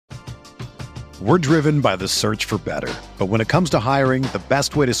We're driven by the search for better. But when it comes to hiring, the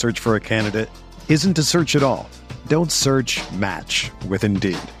best way to search for a candidate isn't to search at all. Don't search, match with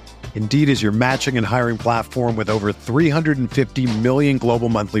Indeed. Indeed is your matching and hiring platform with over 350 million global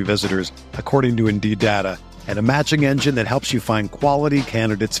monthly visitors, according to Indeed data, and a matching engine that helps you find quality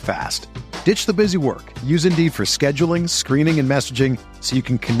candidates fast. Ditch the busy work. Use Indeed for scheduling, screening, and messaging so you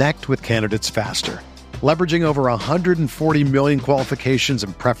can connect with candidates faster. Leveraging over 140 million qualifications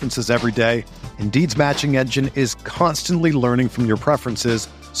and preferences every day, Indeed's matching engine is constantly learning from your preferences,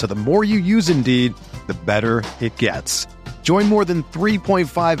 so the more you use Indeed, the better it gets. Join more than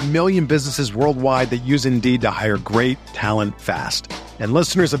 3.5 million businesses worldwide that use Indeed to hire great talent fast. And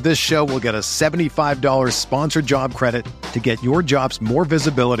listeners of this show will get a $75 sponsored job credit to get your jobs more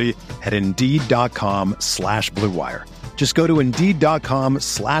visibility at Indeed.com/Blue Wire. Just go to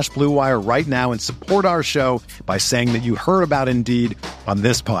Indeed.com/Blue Wire right now and support our show by saying that you heard about Indeed on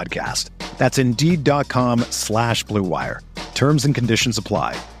this podcast. That's Indeed.com/Blue Wire. Terms and conditions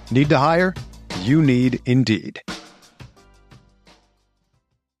apply. Need to hire? You need Indeed.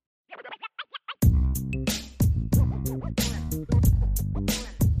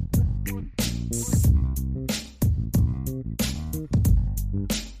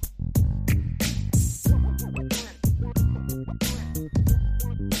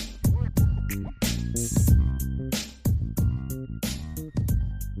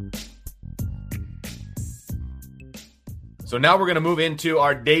 So now we're going to move into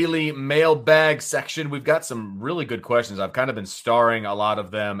our daily mailbag section. We've got some really good questions. I've kind of been starring a lot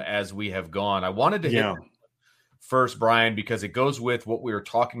of them as we have gone. I wanted to hit first, Brian, because it goes with what we were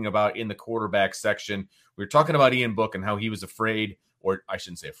talking about in the quarterback section. We were talking about Ian Book and how he was afraid, or I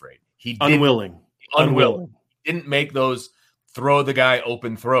shouldn't say afraid. Unwilling. He didn't make those throw the guy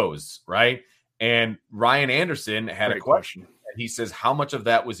open throws, right? And Ryan Anderson had a question. And he says, how much of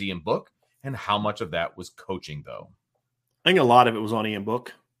that was Ian Book and how much of that was coaching, though? I think a lot of it was on Ian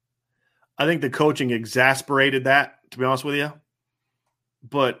Book. I think the coaching exasperated that, to be honest with you.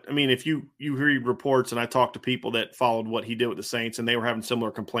 But, I mean, if you read reports, and I talked to people that followed what he did with the Saints, and they were having similar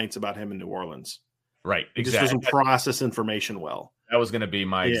complaints about him in New Orleans. Right, exactly. He just doesn't process information well. That was going to be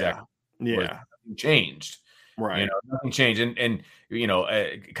my exact nothing changed. Right. Nothing changed. And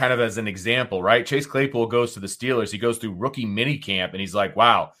kind of as an example, right, Chase Claypool goes to the Steelers. He goes through rookie mini camp, and he's like,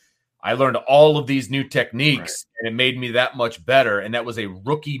 wow, I learned all of these new techniques, and it made me that much better. And that was a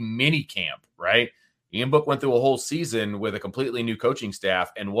rookie mini camp, right? Ian Book went through a whole season with a completely new coaching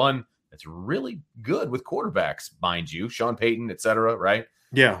staff and one that's really good with quarterbacks, mind you, Sean Payton, et cetera, right?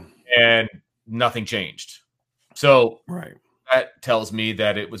 Yeah. And nothing changed. So right. That tells me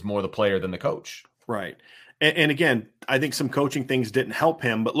that it was more the player than the coach. Right. And again, I think some coaching things didn't help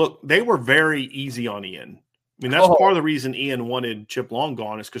him. But look, they were very easy on Ian. I mean, that's part of the reason Ian wanted Chip Long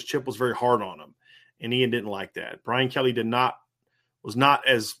gone is because Chip was very hard on him, and Ian didn't like that. Brian Kelly was not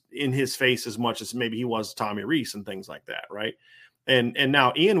as in his face as much as maybe he was Tommy Rees and things like that, right? And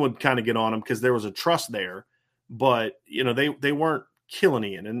now Ian would kind of get on him because there was a trust there, but they weren't killing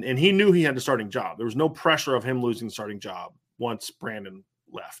Ian, and he knew he had the starting job. There was no pressure of him losing the starting job once Brandon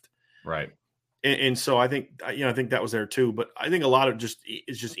left, right? And so I think that was there too. But I think a lot of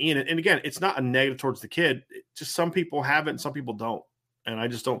it's just Ian. And again, it's not a negative towards the kid. Just some people have it and some people don't. And I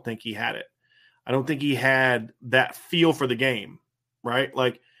just don't think he had it. I don't think he had that feel for the game, right?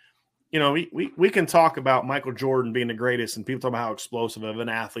 Like, we can talk about Michael Jordan being the greatest and people talk about how explosive of an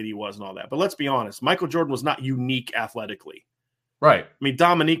athlete he was and all that. But let's be honest, Michael Jordan was not unique athletically. Right. I mean,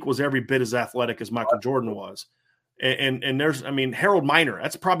 Dominique was every bit as athletic as Michael Jordan was. And there's, Harold Miner,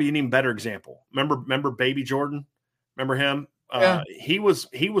 that's probably an even better example. Remember Baby Jordan? Remember him? Yeah. He was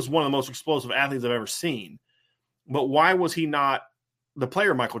one of the most explosive athletes I've ever seen. But why was he not the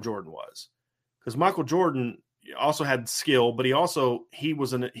player Michael Jordan was? Because Michael Jordan also had skill, but he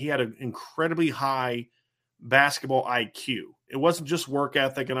had an incredibly high basketball IQ. It wasn't just work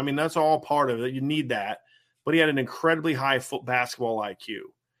ethic. And that's all part of it. You need that. But he had an incredibly high basketball IQ.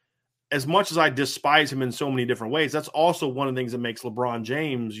 As much as I despise him in so many different ways, that's also one of the things that makes LeBron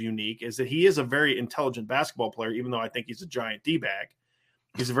James unique is that he is a very intelligent basketball player, even though I think he's a giant D-bag.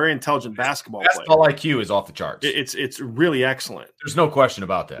 He's a very intelligent basketball player. Basketball IQ is off the charts. It's really excellent. There's no question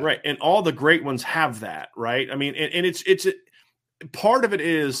about that. Right. And all the great ones have that, right? And it's part of it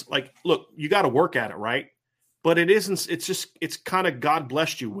is like, look, you got to work at it, right? But it isn't, it's kind of God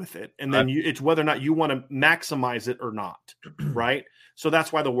blessed you with it. And then it's whether or not you want to maximize it or not, right? So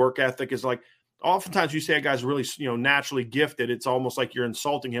that's why the work ethic is like, oftentimes you say a guy's really, naturally gifted. It's almost like you're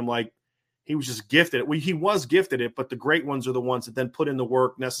insulting him like he was just gifted. Well, he was gifted it, but the great ones are the ones that then put in the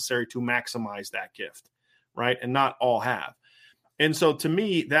work necessary to maximize that gift, right? And not all have. And so to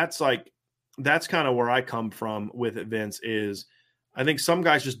me, that's like, that's kind of where I come from with it, Vince, is I think some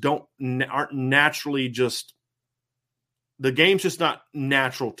guys just aren't naturally just – the game's just not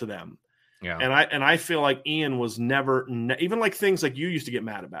natural to them. Yeah. And I feel like Ian was never even like things like you used to get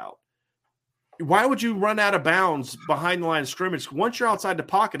mad about. Why would you run out of bounds behind the line of scrimmage? Once you're outside the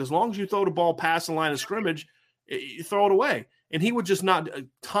pocket, as long as you throw the ball past the line of scrimmage, you throw it away. And he would just not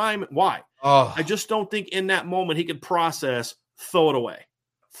time. Why? Oh. I just don't think in that moment he could process, throw it away,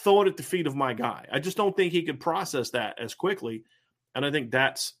 throw it at the feet of my guy. I just don't think he could process that as quickly. And I think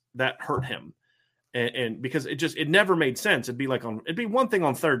that hurt him. And because it never made sense. It'd be one thing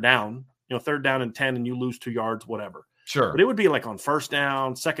on third down, 3rd down and 10 and you lose 2 yards, whatever. Sure. But it would be like on 1st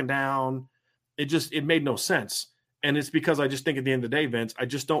down, 2nd down. It made no sense. And it's because I just think at the end of the day, Vince, I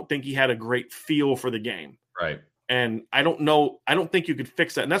just don't think he had a great feel for the game. Right. And I don't think you could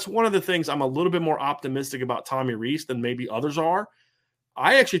fix that. And that's one of the things I'm a little bit more optimistic about Tommy Rees than maybe others are.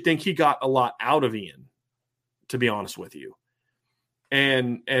 I actually think he got a lot out of Ian, to be honest with you,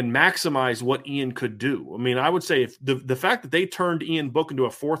 and maximize what Ian could do. I mean, I would say if the fact that they turned Ian Book into a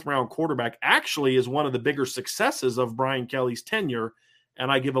 4th-round quarterback actually is one of the bigger successes of Brian Kelly's tenure,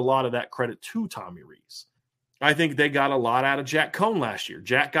 and I give a lot of that credit to Tommy Rees. I think they got a lot out of Jack Cohn last year.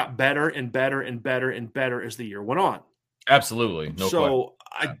 Jack got better and better and better and better as the year went on. Absolutely. No question.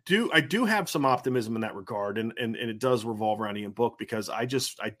 I do have some optimism in that regard, and it does revolve around Ian Book because I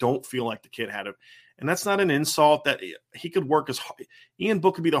don't feel like the kid had it. And that's not an insult that he could work as hard. Ian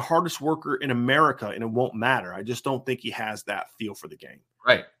Book could be the hardest worker in America, and it won't matter. I just don't think he has that feel for the game.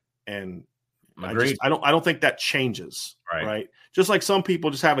 Right. And Agreed. I don't think that changes. Right. Just like some people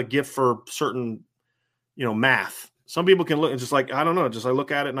just have a gift for certain, math. Some people can look and just like, I don't know, just I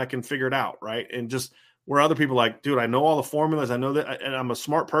look at it and I can figure it out. Right. And just where other people are like, dude, I know all the formulas. I know that, and I'm a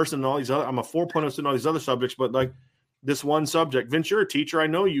smart person and all these other, I'm a 4.0 in all these other subjects, but like this one subject, Vince, you're a teacher. I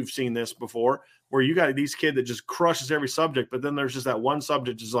know you've seen this before where you got these kid that just crushes every subject, but then there's just that one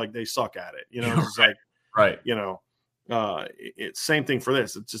subject just like they suck at it. It's right. like, right. It's same thing for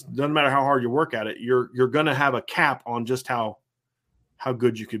this. It just doesn't matter how hard you work at it. You're going to have a cap on just how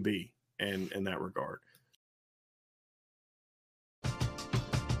good you could be in that regard.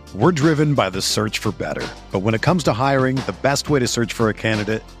 We're driven by the search for better. But when it comes to hiring, the best way to search for a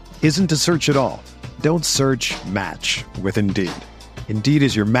candidate isn't to search at all. Don't search, match with Indeed. Indeed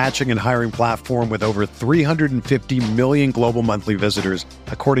is your matching and hiring platform with over 350 million global monthly visitors,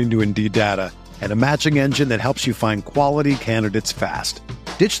 according to Indeed data, and a matching engine that helps you find quality candidates fast.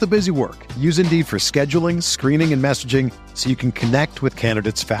 Ditch the busy work. Use Indeed for scheduling, screening, and messaging so you can connect with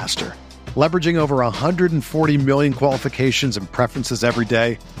candidates faster. Leveraging over 140 million qualifications and preferences every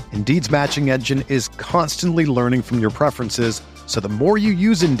day, Indeed's matching engine is constantly learning from your preferences, so the more you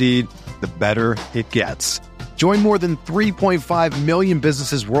use Indeed, the better it gets. Join more than 3.5 million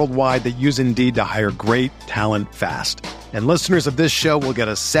businesses worldwide that use Indeed to hire great talent fast. And listeners of this show will get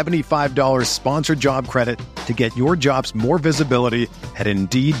a $75 sponsored job credit to get your jobs more visibility at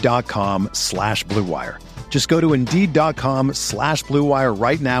Indeed.com/Blue Wire. Just go to Indeed.com/Blue Wire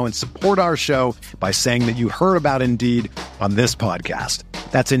right now and support our show by saying that you heard about Indeed on this podcast.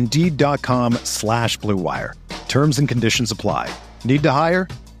 That's Indeed.com/Blue Wire. Terms and conditions apply. Need to hire?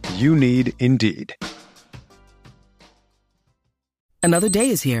 You need Indeed. Another day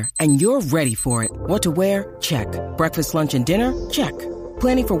is here, and you're ready for it. What to wear? Check. Breakfast, lunch, and dinner? Check.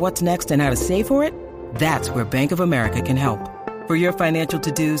 Planning for what's next and how to save for it? That's where Bank of America can help. For your financial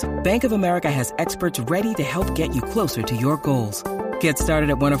to-dos, Bank of America has experts ready to help get you closer to your goals. Get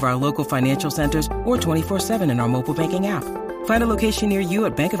started at one of our local financial centers or 24/7 in our mobile banking app. Find a location near you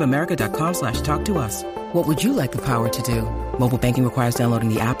at bankofamerica.com/talktous. What would you like the power to do? Mobile banking requires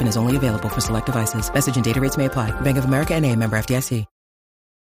downloading the app and is only available for select devices. Message and data rates may apply. Bank of America NA, member FDIC.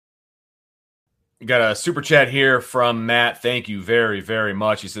 Got a super chat here from Matt. Thank you very, very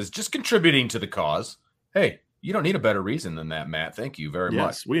much. He says, just contributing to the cause. Hey, you don't need a better reason than that, Matt. Thank you very much.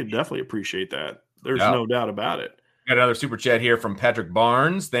 Yes, we definitely appreciate that. There's no doubt about it. Got another super chat here from Patrick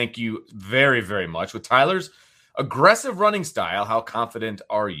Barnes. Thank you very, very much. With Tyler's aggressive running style, how confident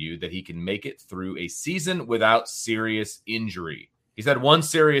are you that he can make it through a season without serious injury? He's had one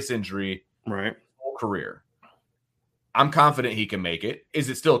serious injury right whole career. I'm confident he can make it. Is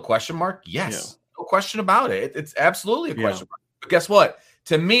it still a question mark? Yes. Yeah. No question about it. It's absolutely a question mark. But guess what?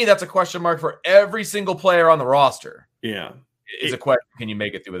 To me, that's a question mark for every single player on the roster. Yeah. It's a question, can you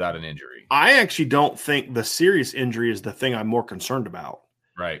make it through without an injury? I actually don't think the serious injury is the thing I'm more concerned about.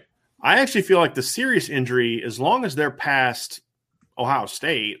 Right. I actually feel like the serious injury, as long as they're past Ohio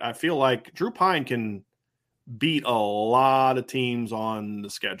State, I feel like Drew Pine can beat a lot of teams on the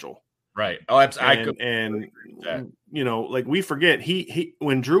schedule. Right. Oh, absolutely. And you know, like we forget he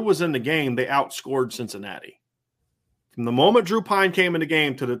when Drew was in the game, they outscored Cincinnati. From the moment Drew Pine came in the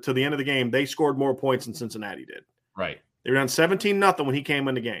game to the end of the game, they scored more points than Cincinnati did. Right. They were down 17-0 when he came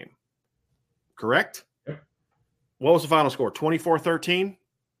in the game. Correct? Yep. What was the final score? 24-13?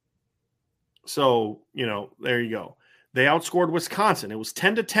 So, you know, there you go. They outscored Wisconsin. It was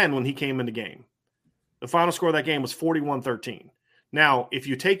 10-10 when he came in the game. The final score of that game was 41-13. Now, if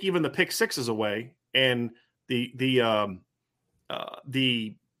you take even the pick sixes away and the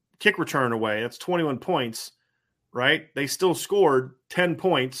kick return away, that's 21 points, right? They still scored 10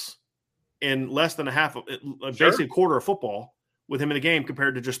 points in less than basically a quarter of football with him in the game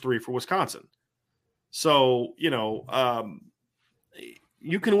compared to just 3 for Wisconsin. So, you know,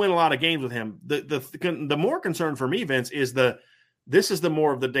 you can win a lot of games with him. The more concern for me, Vince, is this is the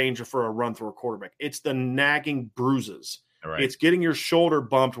more of the danger for a run through a quarterback. It's the nagging bruises. Right. It's getting your shoulder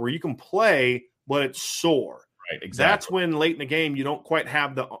bumped where you can play, but it's sore. Right, exactly. That's when late in the game you don't quite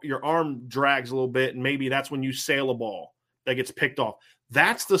have your arm drags a little bit, and maybe that's when you sail a ball that gets picked off.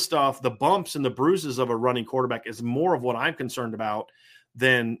 That's the stuff, the bumps and the bruises of a running quarterback is more of what I'm concerned about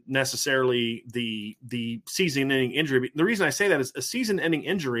than necessarily the season-ending injury. The reason I say that is a season-ending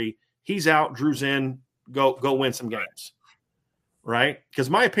injury, he's out, Drew's in, go win some games, right? Because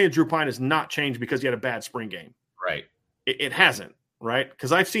my opinion, Drew Pine has not changed because he had a bad spring game. Right. It hasn't, right?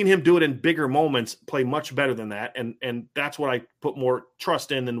 Because I've seen him do it in bigger moments, play much better than that, and that's what I put more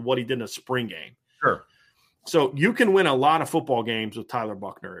trust in than what he did in a spring game. Sure. So you can win a lot of football games with Tyler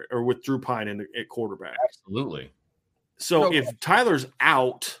Buchner or with Drew Pine at quarterback. Absolutely. So if Tyler's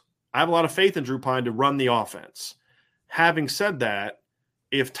out, I have a lot of faith in Drew Pine to run the offense. Having said that,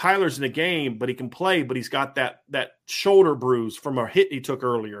 if Tyler's in the game, but he can play, but he's got that shoulder bruise from a hit he took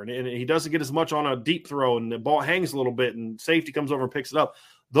earlier, and he doesn't get as much on a deep throw, and the ball hangs a little bit, and safety comes over and picks it up.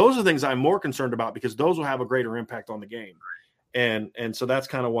 Those are things I'm more concerned about because those will have a greater impact on the game. And so that's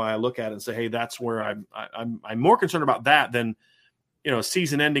kind of why I look at it and say, hey, that's where I'm more concerned about that than, you know, a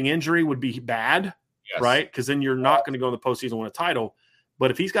season-ending injury would be bad, yes, right? Because then you're not going to go in the postseason and win a title. But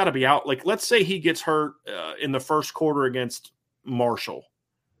if he's got to be out, like let's say he gets hurt in the first quarter against Marshall.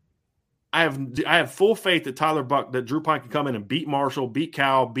 I have full faith that Drew Pine can come in and beat Marshall, beat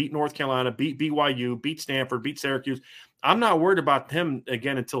Cal, beat North Carolina, beat BYU, beat Stanford, beat Syracuse. I'm not worried about him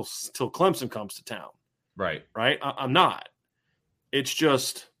again until Clemson comes to town. Right. Right. I'm not. It's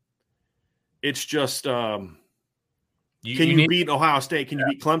just. Can you beat Ohio State? Can you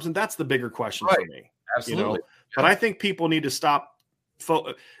beat Clemson? That's the bigger question for me. Absolutely. You know? But I think people need to stop.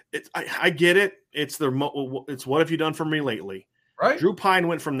 I get it. It's what have you done for me lately? Right. Drew Pine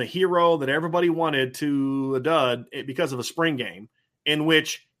went from the hero that everybody wanted to a dud because of a spring game in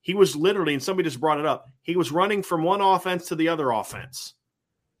which he was literally, and somebody just brought it up, he was running from one offense to the other offense.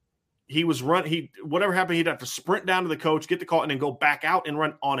 Whatever happened, he'd have to sprint down to the coach, get the call, and then go back out and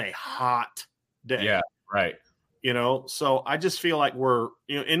run on a hot day. Yeah, right. You know, so I just feel like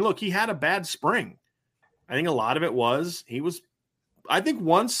and look, he had a bad spring. I think a lot of it was I think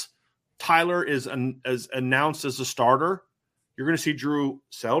once Tyler is announced as a starter, you're going to see Drew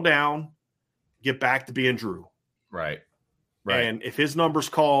settle down, get back to being Drew. Right. And if his number's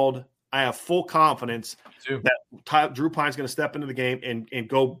called, I have full confidence that Drew Pine's going to step into the game and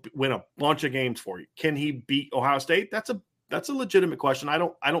go win a bunch of games for you. Can he beat Ohio State? That's a legitimate question. I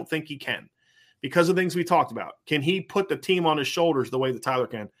don't think he can because of things we talked about. Can he put the team on his shoulders the way that Tyler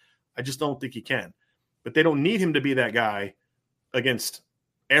can? I just don't think he can. But they don't need him to be that guy against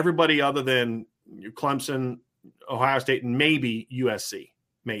everybody other than Clemson, Ohio State, and maybe USC,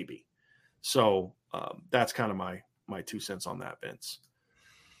 maybe. So that's kind of my 2 cents on that, Vince.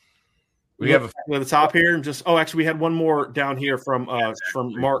 We have at the top here, and actually, we had one more down here from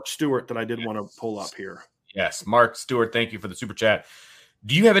Mark Stewart that I did want to pull up here. Yes, Mark Stewart, thank you for the super chat.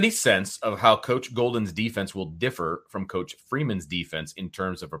 Do you have any sense of how Coach Golden's defense will differ from Coach Freeman's defense in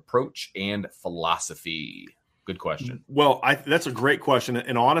terms of approach and philosophy? Good question. Well, that's a great question,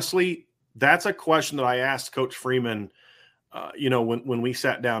 and honestly, that's a question that I asked Coach Freeman, when we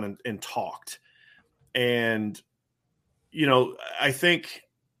sat down and talked. And, I think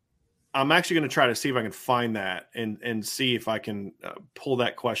I'm actually going to try to see if I can find that and see if I can pull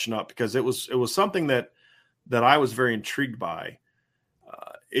that question up, because it was something that I was very intrigued by,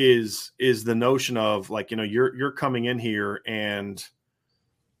 is the notion of you're coming in here and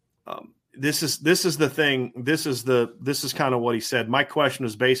this is the thing. This is kind of what he said. My question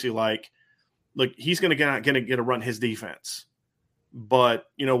is basically look, he's going to get to run his defense, but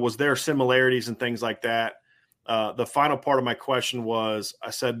was there similarities and things like that? The final part of my question was,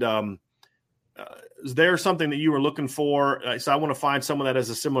 I said, is there something that you were looking for? So I want to find someone that has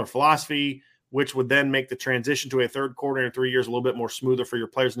a similar philosophy, which would then make the transition to a third quarter in 3 years a little bit more smoother for your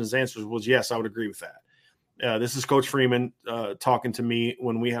players. And his answer was yes, I would agree with that. This is Coach Freeman talking to me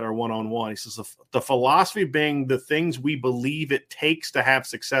when we had our one-on-one. He says the philosophy being the things we believe it takes to have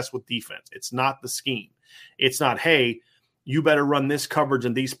success with defense. It's not the scheme. It's not, hey, you better run this coverage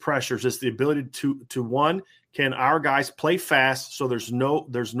and these pressures. It's the ability to one, can our guys play fast so there's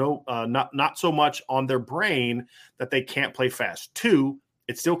not so much on their brain that they can't play fast. Two,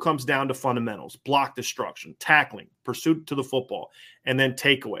 it still comes down to fundamentals, block destruction, tackling, pursuit to the football, and then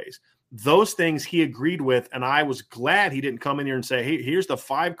takeaways. Those things he agreed with, and I was glad he didn't come in here and say, hey, here's the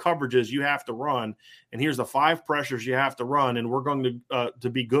 5 coverages you have to run, and here's the 5 pressures you have to run, and we're going to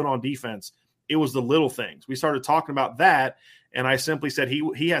be good on defense. It was the little things. We started talking about that, and I simply said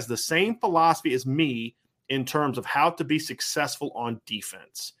he has the same philosophy as me in terms of how to be successful on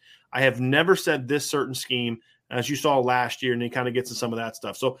defense. I have never said this certain scheme, as you saw last year, and he kind of gets to some of that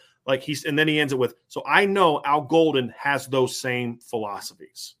stuff. So, and then he ends it with, so I know Al Golden has those same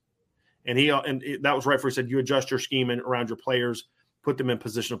philosophies. And that was right before he said, you adjust your scheme around your players, put them in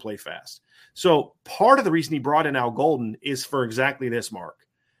position to play fast. So part of the reason he brought in Al Golden is for exactly this, Mark,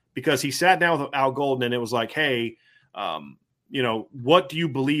 because he sat down with Al Golden and it was like, hey, what do you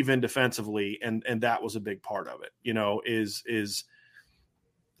believe in defensively? And that was a big part of it,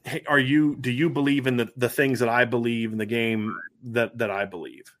 hey, do you believe in the things that I believe in the game that I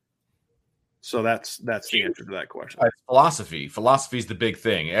believe? So that's the answer to that question. Philosophy. Philosophy is the big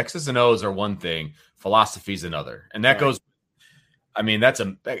thing. X's and O's are one thing. Philosophy is another. And that goes, I mean, that's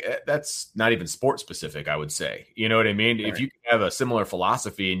not even sports specific, I would say. You know what I mean? Right. If you can have a similar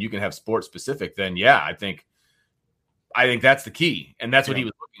philosophy and you can have sports specific, then yeah, I think that's the key. And that's what he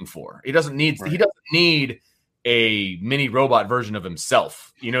was looking for. He doesn't need a mini robot version of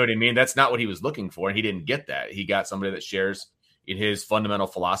himself. You know what I mean? That's not what he was looking for. And he didn't get that. He got somebody that shares in his fundamental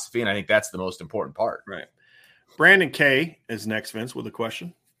philosophy. And I think that's the most important part. Right. Brandon K is next, Vince, with a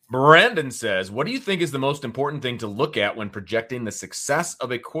question. Brandon says, what do you think is the most important thing to look at when projecting the success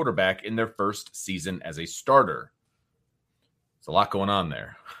of a quarterback in their first season as a starter? There's a lot going on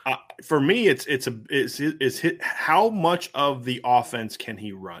there. For me, it's how much of the offense can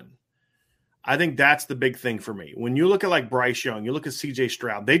he run? I think that's the big thing for me. When you look at like Bryce Young, you look at CJ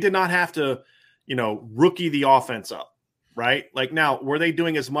Stroud, they did not have to, rookie the offense up, right? Like now, were they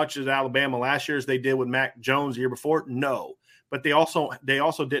doing as much as Alabama last year as they did with Mac Jones the year before? No, but they also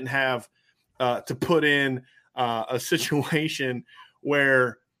didn't have to put in a situation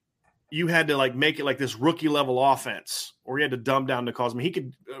where you had to like make it like this rookie level offense, or you had to dumb down the calls. I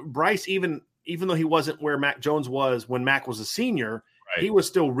mean, Bryce, even though he wasn't where Mac Jones was when Mac was a senior, he was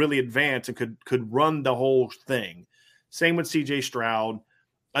still really advanced and could run the whole thing. Same with CJ Stroud.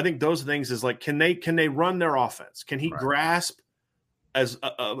 I think those things is like, can they run their offense? Can he grasp as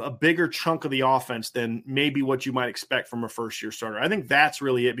a bigger chunk of the offense than maybe what you might expect from a first-year starter? I think that's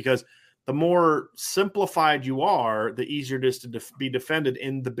really it, because the more simplified you are, the easier it is to be defended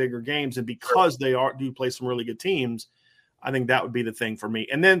in the bigger games. And because they do play some really good teams, I think that would be the thing for me.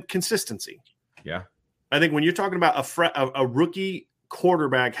 And then consistency. Yeah. I think when you're talking about a rookie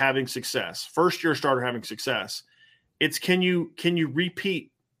quarterback having success, first-year starter having success, it's can you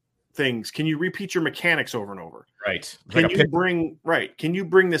repeat things? Can you repeat your mechanics over and over? Right. Can you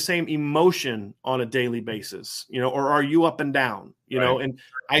bring the same emotion on a daily basis? Or are you up and down? And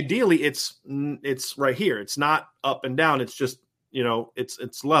ideally it's right here. It's not up and down. It's just,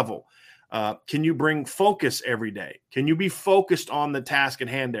 it's level. Can you bring focus every day? Can you be focused on the task at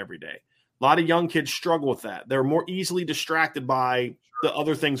hand every day? A lot of young kids struggle with that. They're more easily distracted by the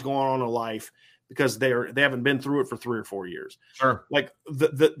other things going on in life because they haven't been through it for 3 or 4 years. Sure. Like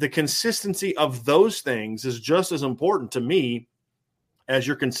the consistency of those things is just as important to me as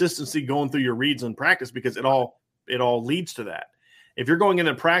your consistency going through your reads and practice, because it all leads to that. If you're going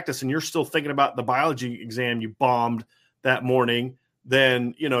into practice and you're still thinking about the biology exam you bombed that morning,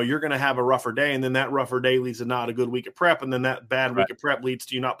 then you're going to have a rougher day, and then that rougher day leads to not a good week of prep, and then that bad week of prep leads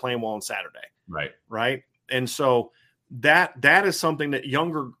to you not playing well on Saturday. Right. And so that is something that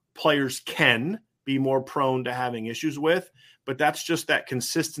younger players can be more prone to having issues with, but that's just that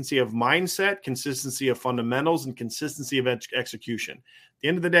consistency of mindset, consistency of fundamentals, and consistency of execution. At the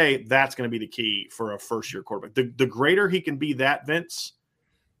end of the day, that's going to be the key for a first-year quarterback. The greater he can be that, Vince,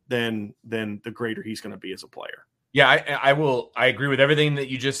 then the greater he's going to be as a player. Yeah, I agree with everything that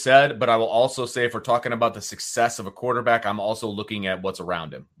you just said, but I will also say, if we're talking about the success of a quarterback, I'm also looking at what's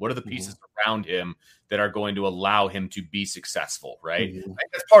around him. What are the pieces around him that are going to allow him to be successful, right? I think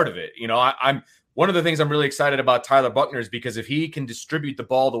that's part of it. one of the things I'm really excited about Tyler Buchner is because if he can distribute the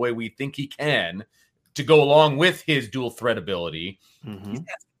ball the way we think he can to go along with his dual threat ability, he's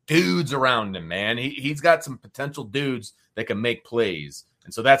got dudes around him, man. He's got some potential dudes that can make plays.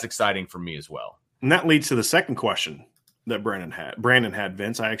 And so that's exciting for me as well. And that leads to the second question that Brandon had,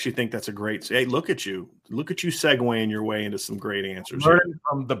 Vince. I actually think that's a great – hey, look at you segueing your way into some great answers. Learning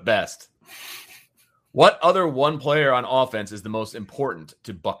from the best. What other one player on offense is the most important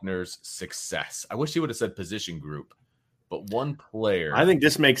to Buckner's success? I wish he would have said position group, but one player. I think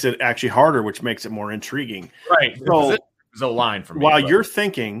this makes it actually harder, which makes it more intriguing. Right. So there's a line for me. While you're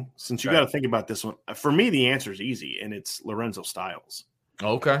thinking, since you got to think about this one, for me, the answer is easy, and it's Lorenzo Styles.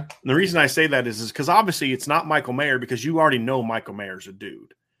 Okay. And the reason I say that is because obviously it's not Michael Mayer because you already know Michael Mayer's a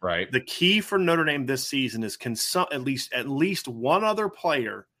dude. Right. The key for Notre Dame this season is can at least one other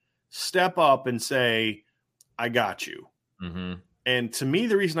player step up and say, I got you. Mm-hmm. And to me,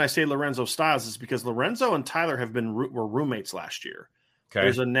 the reason I say Lorenzo Styles is because Lorenzo and Tyler were roommates last year. Okay.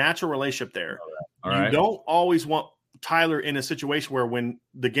 There's a natural relationship there. All right. You don't always want Tyler in a situation where when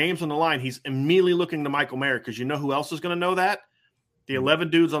the game's on the line, he's immediately looking to Michael Mayer because you know who else is going to know that? The 11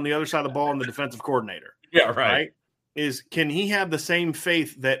 dudes on the other side of the ball and the defensive coordinator. Yeah, right. Can he have the same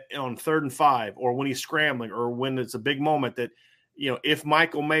faith that on 3rd and 5 or when he's scrambling or when it's a big moment that, if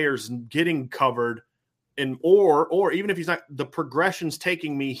Michael Mayer's getting covered and or even if he's not, the progression's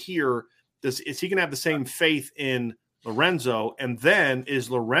taking me here, is he going to have the same faith in Lorenzo? And then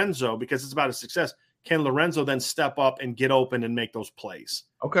is Lorenzo, because it's about his success, can Lorenzo then step up and get open and make those plays?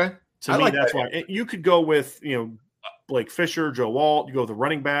 Okay. To me, that's why. You could go with, Blake Fisher, Joe Alt, you go with the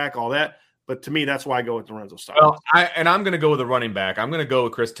running back, all that. But to me, that's why I go with Lorenzo Styles. Well, I'm going to go with the running back. I'm going to go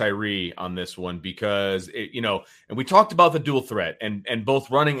with Chris Tyree on this one because, and we talked about the dual threat, and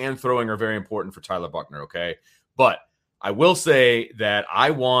both running and throwing are very important for Tyler Buchner, okay? But I will say that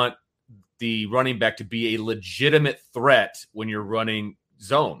I want the running back to be a legitimate threat when you're running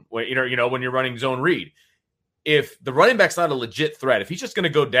zone, when you're running zone read. If the running back's not a legit threat, if he's just going to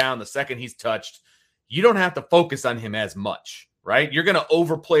go down the second he's touched, you don't have to focus on him as much, right? You're going to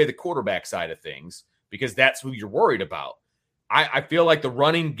overplay the quarterback side of things because that's who you're worried about. I feel like the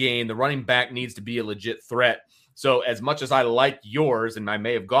running game, the running back needs to be a legit threat. So as much as I like yours, and I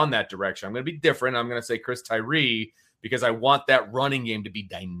may have gone that direction, I'm going to be different. I'm going to say Chris Tyree because I want that running game to be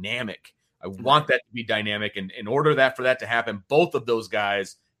dynamic. I want that to be dynamic. And in order for that to happen, both of those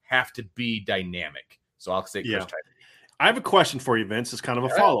guys have to be dynamic. So I'll say Chris Tyree. I have a question for you, Vince. It's kind of a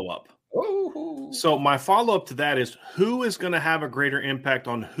follow-up. Ooh. So my follow-up to that is, who is going to have a greater impact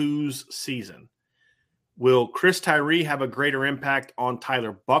on whose season? Will Chris Tyree have a greater impact on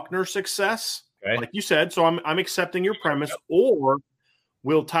Tyler Buchner's success? Okay. Like you said, so I'm accepting your premise. Or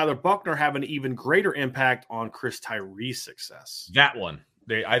will Tyler Buchner have an even greater impact on Chris Tyree's success? That one.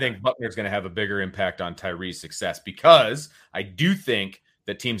 I think Buckner's going to have a bigger impact on Tyree's success because I do think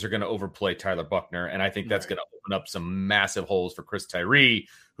that teams are going to overplay Tyler Buchner, and I think that's going to open up some massive holes for Chris Tyree,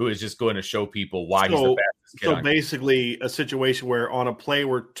 who is just going to show people why he's the fastest kid. So basically a situation where on a play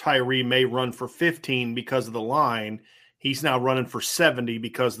where Tyree may run for 15 because of the line, he's now running for 70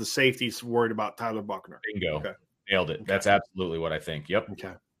 because the safety's worried about Tyler Buchner. Bingo. Okay. Nailed it. Okay. That's absolutely what I think. Yep.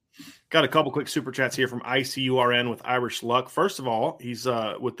 Okay. Got a couple quick super chats here from ICURN with Irish Luck. First of all, he's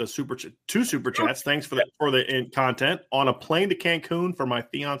with the two super chats. Thanks for the content on a plane to Cancun for my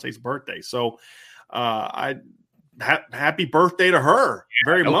fiance's birthday. So, happy birthday to her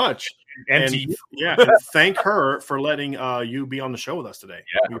very much. And thank her for letting you be on the show with us today.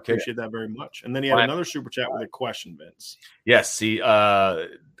 Yeah, we appreciate that very much. And then he had another super chat with a question, Vince. Yes. See,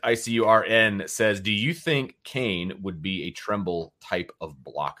 ICURN says, do you think Kane would be a Tremble type of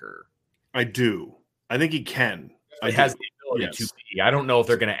blocker? I do. I think he can. He has the ability to be. I don't know if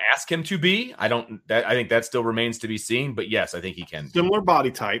they're going to ask him to be. I think that still remains to be seen. But yes, I think he can. Similar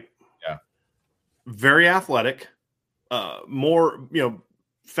body type. Yeah. Very athletic. More,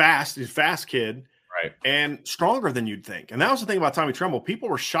 fast. He's a fast kid. Right. And stronger than you'd think. And that was the thing about Tommy Tremble. People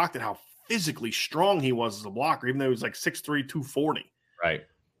were shocked at how physically strong he was as a blocker, even though he was like 6'3", 240. Right.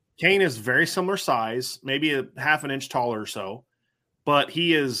 Kane is very similar size, maybe a half an inch taller or so, but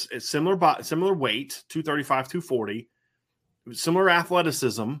he is a similar weight, 235, 240, similar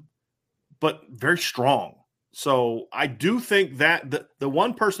athleticism, but very strong. So I do think that the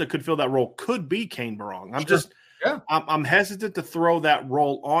one person that could fill that role could be Kane Barong. I'm hesitant to throw that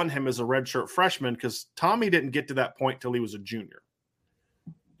role on him as a redshirt freshman because Tommy didn't get to that point till he was a junior.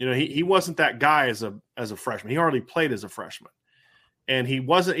 He wasn't that guy as a freshman. He already played as a freshman. And he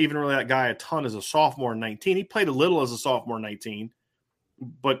wasn't even really that guy a ton as a sophomore in 19. He played a little as a sophomore in 19.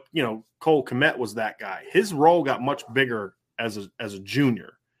 But, Cole Kmet was that guy. His role got much bigger as a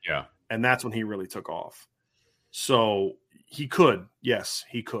junior. Yeah. And that's when he really took off. So he could. Yes,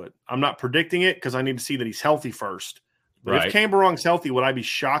 he could. I'm not predicting it because I need to see that he's healthy first. But if Cam Barong's healthy, would I be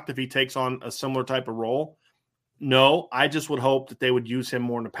shocked if he takes on a similar type of role? No, I just would hope that they would use him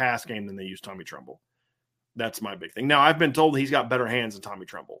more in the pass game than they use Tommy Tremble. That's my big thing. Now, I've been told that he's got better hands than Tommy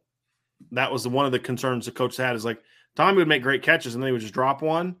Tremble. That was one of the concerns the coach had, is like Tommy would make great catches and then he would just drop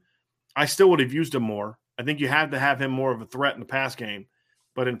one. I still would have used him more. I think you had to have him more of a threat in the pass game,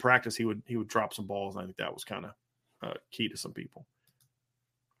 but in practice he would drop some balls. And I think that was kind of key to some people.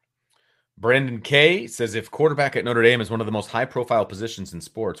 Brandon K says, if quarterback at Notre Dame is one of the most high-profile positions in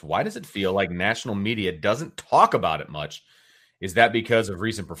sports, why does it feel like national media doesn't talk about it much? Is that because of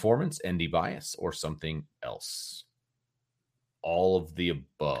recent performance, ND bias, or something else? All of the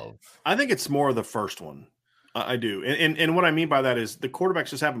above. I think it's more of the first one. I do. And what I mean by that is the quarterbacks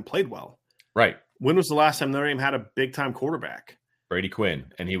just haven't played well. Right. When was the last time Notre Dame had a big-time quarterback? Brady Quinn,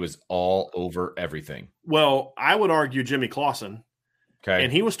 and he was all over everything. Well, I would argue Jimmy Clausen. Okay.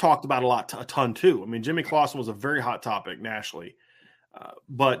 And he was talked about a ton too. I mean, Jimmy Clausen was a very hot topic nationally.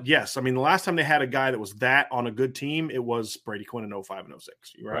 But yes, I mean, the last time they had a guy that was that on a good team, it was Brady Quinn in 05 and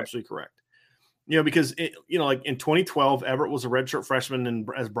 06. You're absolutely correct. Because like in 2012, Everett was a redshirt freshman, and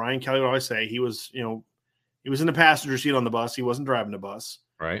as Brian Kelly would always say, he was in the passenger seat on the bus. He wasn't driving the bus.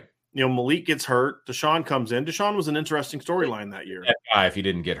 Right. Malik gets hurt. Deshaun comes in. Deshaun was an interesting storyline that year. That guy, if he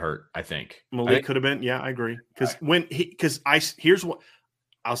didn't get hurt, I think Malik could have been. Yeah, I agree. Here's what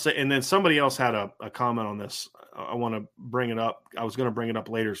I'll say. And then somebody else had a comment on this. I want to bring it up. I was going to bring it up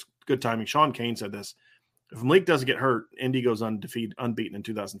later. It's good timing. Sean Kane said this. If Malik doesn't get hurt, Indy goes unbeaten in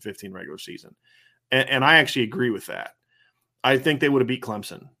 2015 regular season. And I actually agree with that. I think they would have beat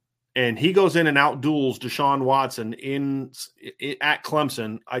Clemson. And he goes in and outduels Deshaun Watson at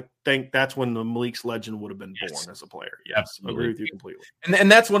Clemson. I think that's when the Malik's legend would have been born as a player. Yes, absolutely. I agree with you completely. And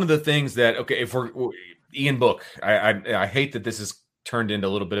that's one of the things that, okay, if we're Ian Book, I hate that this has turned into a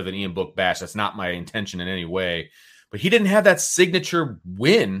little bit of an Ian Book bash. That's not my intention in any way. But he didn't have that signature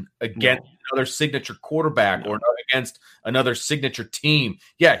win against another signature quarterback or against another signature team.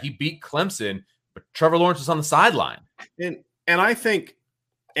 Yeah, he beat Clemson, but Trevor Lawrence was on the sideline. And I think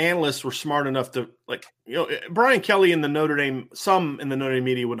analysts were smart enough to, Brian Kelly and some in the Notre Dame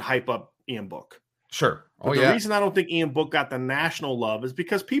media would hype up Ian Book. Sure. But the reason I don't think Ian Book got the national love is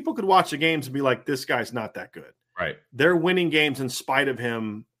because people could watch the games and be like, this guy's not that good. Right. They're winning games in spite of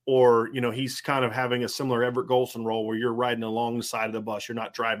him, or, he's kind of having a similar Everett Golson role where you're riding along the side of the bus. You're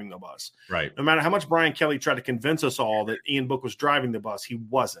not driving the bus. Right. No matter how much Brian Kelly tried to convince us all that Ian Book was driving the bus, he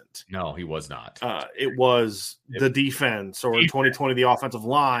wasn't. No, he was not. It was the defense, or in 2020, the offensive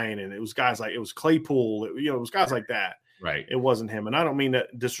line. And it was guys like, it was Claypool. It was guys like that. Right. It wasn't him. And I don't mean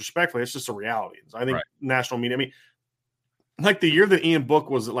that disrespectfully. It's just a reality. I think national media, like the year that Ian Book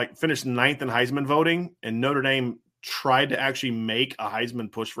was finished 9th in Heisman voting, and Notre Dame tried to actually make a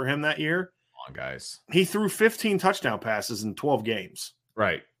Heisman push for him that year. Come on, guys. He threw 15 touchdown passes in 12 games.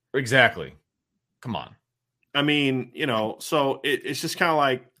 Right. Exactly. Come on. So it's just kind of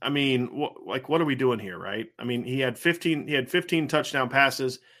like, what are we doing here? Right. He had 15 touchdown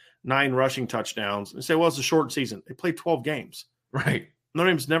passes, 9 rushing touchdowns, and say, well, it's a short season. They played 12 games. Right.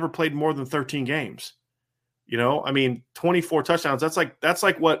 Notre Dame's never played more than 13 games. 24 touchdowns. That's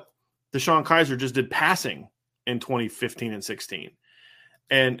like what DeShone Kizer just did passing in 2015 and 16.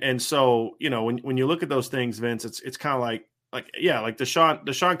 And so, when you look at those things, Vince, it's kind of like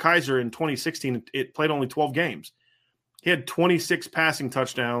DeShone Kizer in 2016, it played only 12 games. He had 26 passing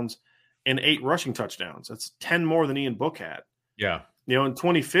touchdowns and 8 rushing touchdowns. That's 10 more than Ian Book had. Yeah. In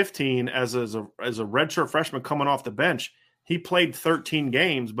 2015, as a redshirt freshman coming off the bench, he played 13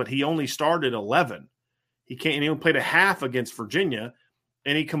 games, but he only started 11. He only played a half against Virginia,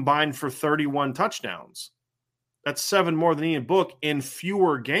 and he combined for 31 touchdowns. That's 7 more than Ian Book in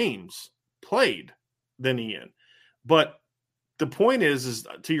fewer games played than Ian. But the point is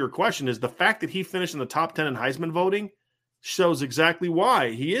to your question, is the fact that he finished in the top 10 in Heisman voting shows exactly why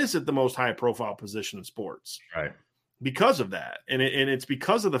he is at the most high-profile position in sports. Right. Because of that. And it's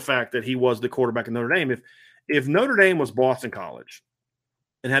because of the fact that he was the quarterback in Notre Dame. If Notre Dame was Boston College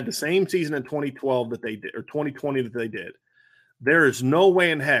and had the same season in 2012 that they did, or 2020 that they did, there is no way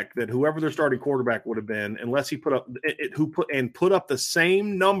in heck that whoever their starting quarterback would have been, unless he put up the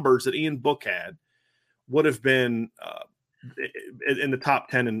same numbers that Ian Book had, would have been in the top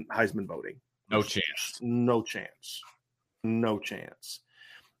 10 in Heisman voting. No chance. No chance. No chance.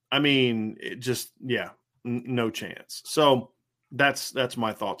 No chance. So that's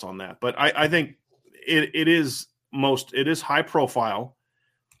my thoughts on that. But I think it is high profile.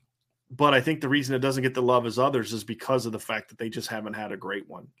 But I think the reason it doesn't get the love as others is because of the fact that they just haven't had a great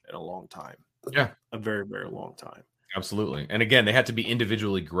one in a long time. Yeah. A very, very long time. Absolutely. And again, they had to be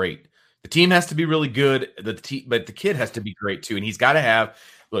individually great. The team has to be really good, but the kid has to be great too. And he's got to have,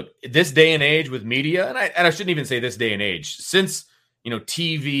 look, this day and age with media, and I shouldn't even say this day and age, since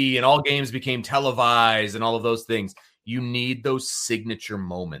TV and all games became televised and all of those things, you need those signature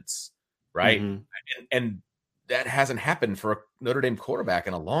moments, right? Mm-hmm. And that hasn't happened for a Notre Dame quarterback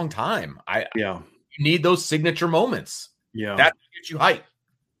in a long time. You need those signature moments. Yeah. That gets you hyped.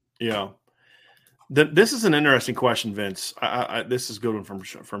 Yeah. This is an interesting question, Vince. This is a good one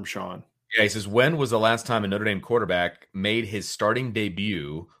from Sean. Yeah, he says, when was the last time a Notre Dame quarterback made his starting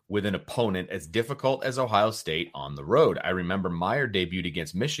debut with an opponent as difficult as Ohio State on the road? I remember Meyer debuted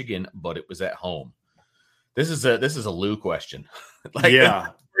against Michigan, but it was at home. This is a Lou question.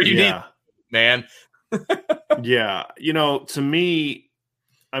 Need, man. Yeah. To me,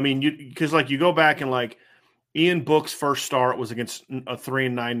 I mean, because you go back and Ian Book's first start was against a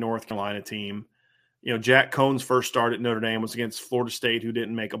 3-9 North Carolina team. Jack Cohn's first start at Notre Dame was against Florida State, who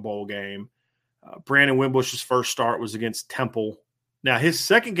didn't make a bowl game. Brandon Wimbush's first start was against Temple. Now, his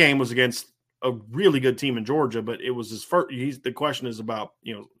second game was against a really good team in Georgia, but it was his first. The question is about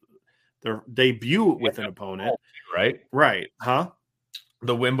their debut with an opponent, right? Right, huh?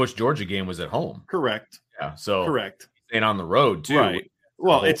 The Wimbush Georgia game was at home, correct? Yeah, so correct. And on the road too, right?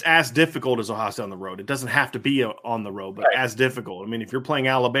 Well, it's as difficult as Ohio State on the road. It doesn't have to be on the road, but as difficult. I mean, if you're playing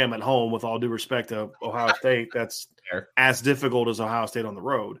Alabama at home, with all due respect to Ohio State, that's as difficult as Ohio State on the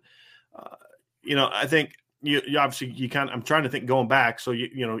road. I think you obviously I'm trying to think going back. So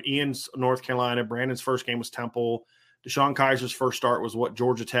Ian's North Carolina, Brandon's first game was Temple. Deshaun Kaiser's first start was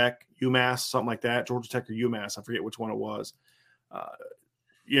Georgia Tech, UMass, something like that. Georgia Tech or UMass, I forget which one it was.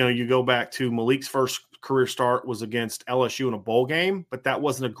 You go back to Malik's first career start was against LSU in a bowl game, but that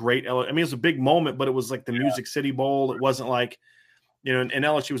wasn't a great LSU. I mean, it was a big moment, but it was like the Music City Bowl. It wasn't like, and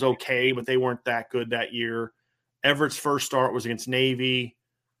LSU was okay, but they weren't that good that year. Everett's first start was against Navy.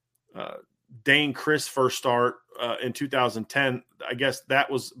 Dane Chris' first start in 2010, I guess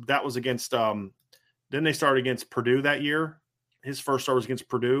that was against didn't they start against Purdue that year? His first start was against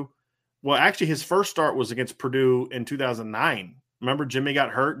Purdue. Well, actually, his first start was against Purdue in 2009. Remember, Jimmy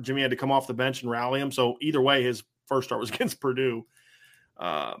got hurt. Jimmy had to come off the bench and rally him. So either way, his first start was against Purdue.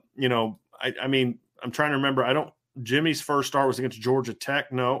 I mean, I'm trying to remember. Jimmy's first start was against Georgia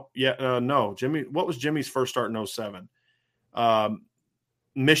Tech. No. Jimmy, what was Jimmy's first start in 2007?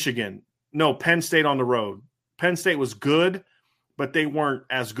 Michigan. No, Penn State on the road. Penn State was good, but they weren't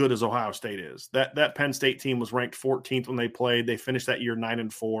as good as Ohio State is. That Penn State team was ranked 14th when they played. They finished that year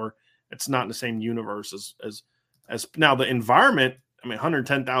 9-4. It's not in the same universe as now the environment. I mean,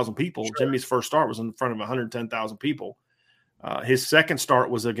 110,000 people. Sure. Jimmy's first start was in front of 110,000 people. His second start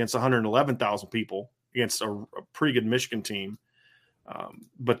was against 111,000 people against a pretty good Michigan team.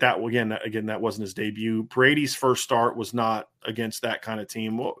 But that wasn't his debut. Brady's first start was not against that kind of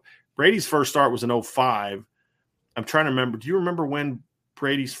team. Well, Brady's first start was in 2005. I'm trying to remember. Do you remember when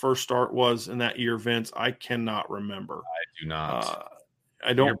Brady's first start was in that year, Vince? I cannot remember. I do not.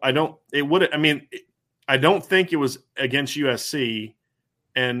 I don't. It would. I mean, I don't think it was against USC,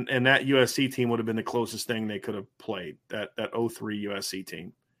 and that USC team would have been the closest thing they could have played. That 2003 USC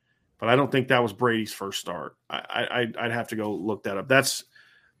team, but I don't think that was Brady's first start. I'd have to go look that up.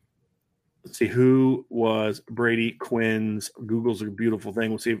 Let's see, who was Brady Quinn's? Google's a beautiful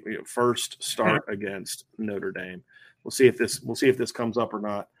thing. We'll see if first start against Notre Dame. We'll see if this comes up or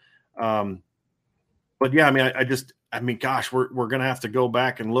not. But yeah, I mean, gosh, we're gonna have to go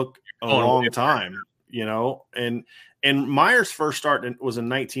back and look a long time, And Meyer's first start was in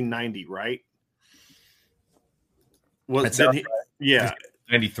 1990, right? Yeah,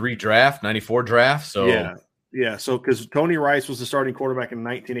 93 draft, 94 draft. So yeah. So because Tony Rice was the starting quarterback in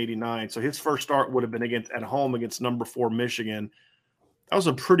 1989, so his first start would have been at home against number 4 Michigan. That was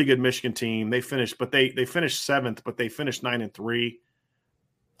a pretty good Michigan team. They finished 7th, but they finished 9-3.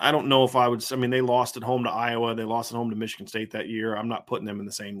 I don't know if I would. I mean, they lost at home to Iowa. They lost at home to Michigan State that year. I'm not putting them in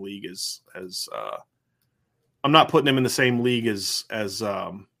the same league as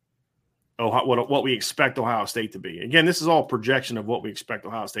what we expect Ohio State to be. Again, this is all projection of what we expect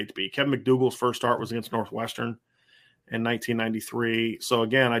Ohio State to be. Kevin McDougal's first start was against Northwestern in 1993. So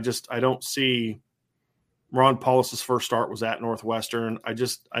again, I don't see Ron Paulus's first start was at Northwestern. I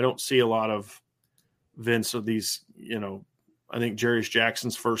don't see a lot of Vince of these, I think Jarius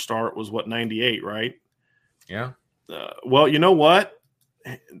Jackson's first start was 98, right? Yeah. Well, you know what?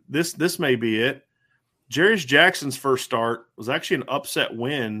 This may be it. Jarius Jackson's first start was actually an upset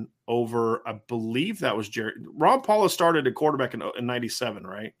win over, I believe that was Ron Paulus started at quarterback in 97,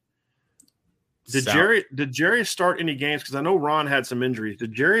 right? Did Jarius start any games? Because I know Ron had some injuries.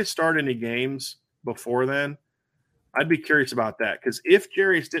 Did Jarius start any games before then? I'd be curious about that, because if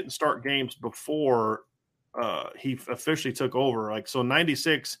Jarius didn't start games before he officially took over, like so in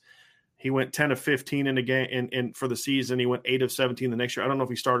 '96, he went 10 of 15 in a game, and for the season he went 8 of 17 the next year. I don't know if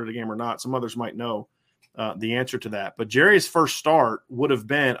he started a game or not. Some others might know the answer to that. But Jarius' first start would have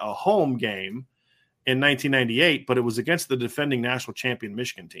been a home game in 1998, but it was against the defending national champion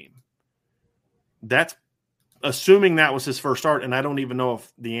Michigan team. That's assuming that was his first start, and I don't even know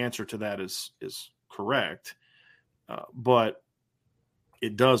if the answer to that is correct. But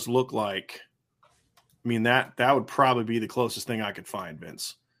it does look like, I mean, that would probably be the closest thing I could find,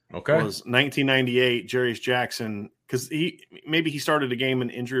 Vince. Okay. Was 1998, Jarius Jackson, because maybe he started a game in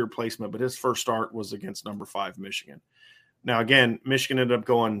injury replacement, but his first start was against number 5 Michigan. Now, again, Michigan ended up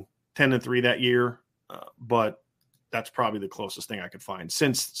going 10-3 that year, but that's probably the closest thing I could find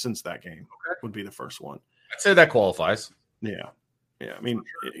since that game. Would be the first one. I'd say that qualifies. Yeah. I mean,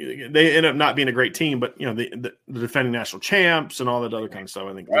 they end up not being a great team, but the defending national champs and all that other kind of stuff,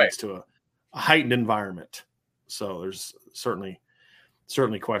 I think leads to a heightened environment. So there's certainly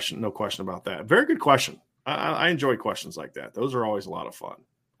no question about that. Very good question. I enjoy questions like that. Those are always a lot of fun.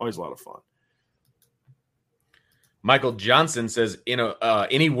 Michael Johnson says,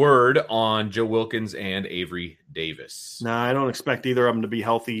 any word on Joe Wilkins and Avery Davis? No, I don't expect either of them to be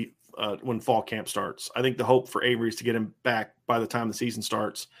healthy when fall camp starts. I think the hope for Avery is to get him back by the time the season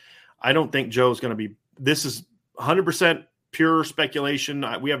starts. I don't think Joe's going to be – this is 100% pure speculation.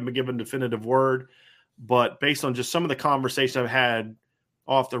 We haven't been given a definitive word, but based on just some of the conversations I've had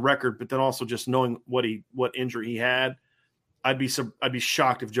off the record, but then also just knowing what injury he had, I'd be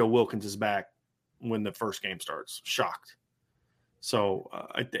shocked if Joe Wilkins is back when the first game starts. Shocked. So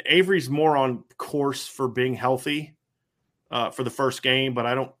Avery's more on course for being healthy for the first game, but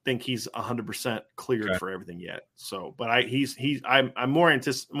I don't think he's 100% cleared for everything yet. So, but I'm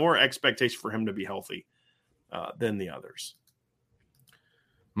more expectation for him to be healthy than the others.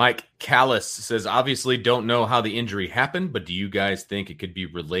 Mike Callis says, obviously don't know how the injury happened, but do you guys think it could be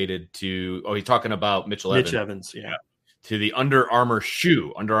related to, he's talking about Mitch Evans, yeah. To the Under Armour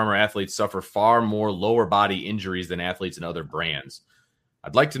shoe. Under Armour athletes suffer far more lower body injuries than athletes in other brands.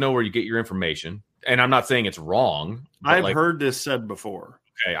 I'd like to know where you get your information. And I'm not saying it's wrong. I've heard this said before.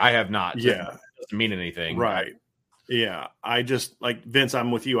 Okay, I have not. Yeah. It doesn't mean anything. Right. Yeah. I just, like, Vince,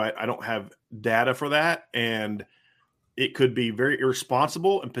 I'm with you. I don't have data for that. And it could be very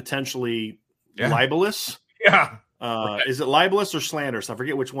irresponsible and potentially libelous. Yeah. Is it libelous or slanderous? I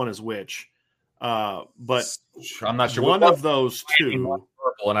forget which one is which. But I'm not sure. One of those two.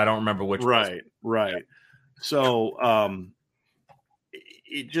 Purple, and I don't remember which. Right. So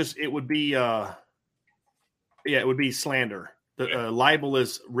it would be it would be slander. The libel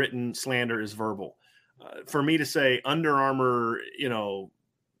is written, slander is verbal. For me to say Under Armour,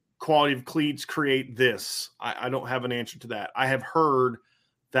 quality of cleats create this, I don't have an answer to that. I have heard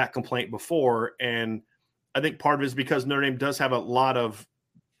that complaint before, and I think part of it is because Notre Dame does have a lot of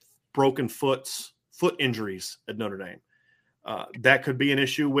broken foot injuries at Notre Dame. That could be an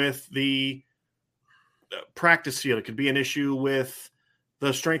issue with the practice field. It could be an issue with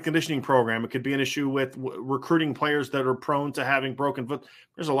the strength conditioning program. It could be an issue with recruiting players that are prone to having broken foot.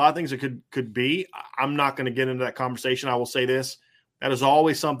 There's a lot of things it could be. I'm not going to get into that conversation. I will say this. That is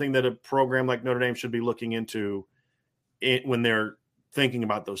always something that a program like Notre Dame should be looking into when they're thinking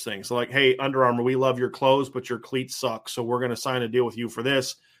about those things. So like, hey, Under Armour, we love your clothes, but your cleats suck. So we're going to sign a deal with you for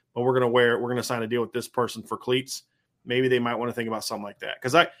this, but we're going to sign a deal with this person for cleats. Maybe they might want to think about something like that.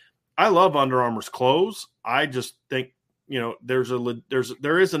 Cause I love Under Armour's clothes. I just think, there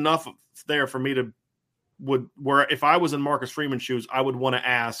is enough there for me to where if I was in Marcus Freeman's shoes, I would want to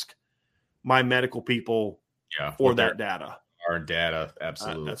ask my medical people for that data. Our data.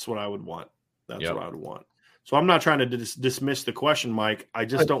 Absolutely. That's what I would want. What I would want. So I'm not trying to dismiss the question, Mike. I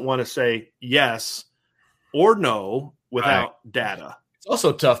just don't want to say yes or no without data. It's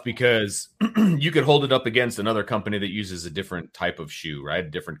also tough because you could hold it up against another company that uses a different type of shoe, right? A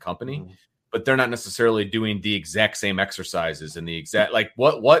different company, but they're not necessarily doing the exact same exercises and the exact, like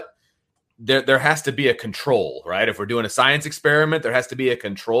what there has to be a control, right? If we're doing a science experiment, there has to be a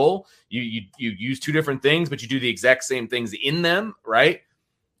control. You use two different things, but you do the exact same things in them, right?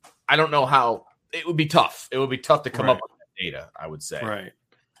 I don't know how. It would be tough. It would be tough to come up with that data, I would say. Right.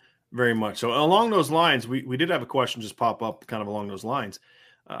 Very much. So along those lines, we did have a question just pop up kind of along those lines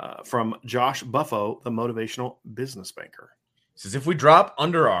from Josh Buffo, the motivational business banker. He says, if we drop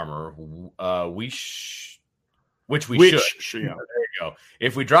Under Armour, which we should. Yeah. There you go.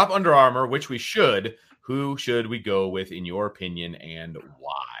 If we drop Under Armour, which we should, Who should we go with, in your opinion, and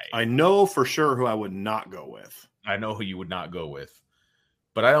why? I know for sure who I would not go with. I know who you would not go with,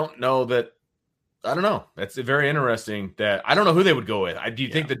 but I don't know that. I don't know. That's very interesting. That I don't know who they would go with. Do you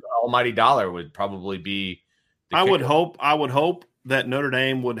think that Almighty Dollar would probably be? I would hope that Notre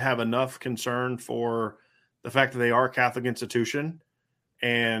Dame would have enough concern for the fact that they are a Catholic institution,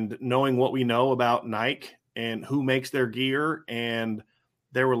 and knowing what we know about Nike and who makes their gear and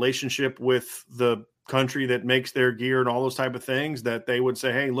their relationship with the country that makes their gear and all those type of things, that they would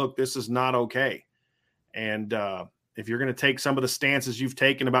say, hey, look, this is not okay. And if you're going to take some of the stances you've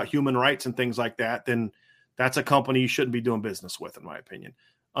taken about human rights and things like that, then that's a company you shouldn't be doing business with, in my opinion.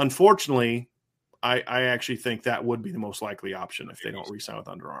 Unfortunately, I actually think that would be the most likely option if they don't re-sign with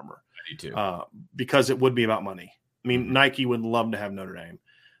Under Armour. I do too. Because it would be about money. I mean, Nike would love to have Notre Dame.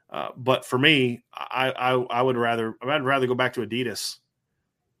 But for me, I'd rather go back to Adidas.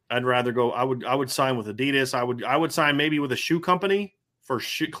 I'd rather go. I would sign with Adidas. I would sign maybe with a shoe company for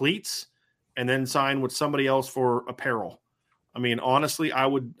cleats, and then sign with somebody else for apparel. I mean, honestly, I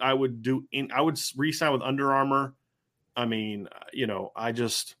would re-sign with Under Armour. I mean, I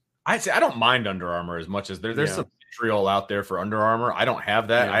don't mind Under Armour as much as there's some vitriol out there for Under Armour. I don't have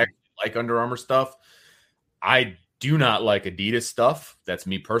that. Yeah. I actually like Under Armour stuff. I do not like Adidas stuff. That's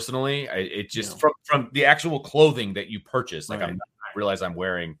me personally. It just from the actual clothing that you purchase. Like I realize I'm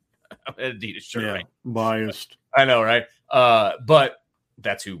wearing an Adidas shirt. Yeah, right? biased. I know, right? But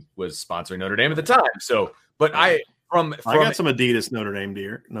that's who was sponsoring Notre Dame at the time. So, but I got some Adidas Notre Dame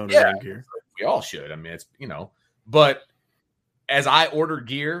gear. Dame gear. We all should. I mean, it's but as I order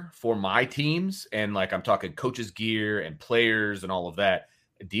gear for my teams, and like I'm talking coaches gear and players and all of that,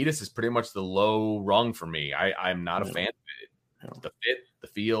 Adidas is pretty much the low rung for me. I'm not a fan of it. Yeah. The fit, the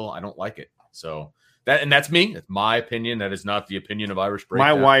feel, I don't like it. So that's me. It's my opinion. That is not the opinion of Irish Breakdown.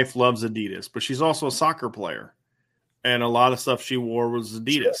 My wife loves Adidas, but she's also a soccer player, and a lot of stuff she wore was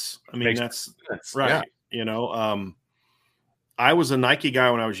Adidas. I mean, that's right. Yeah. I was a Nike guy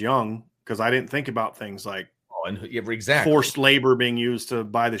when I was young because I didn't think about things like forced labor being used to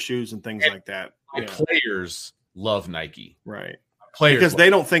buy the shoes and things like that. Players love Nike, right? Players because they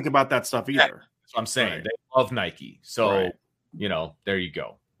don't think about that stuff either. That's what I'm saying. Right. They love Nike. So, there you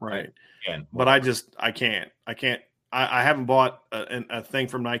go. Right. Again, but I can't. I haven't bought a thing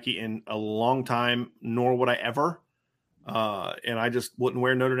from Nike in a long time, nor would I ever. And I just wouldn't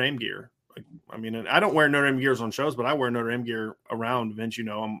wear Notre Dame gear. I mean, I don't wear Notre Dame gears on shows, but I wear Notre Dame gear around. Vince,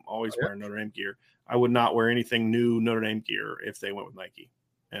 I'm always wearing Notre Dame gear. I would not wear anything new Notre Dame gear if they went with Nike.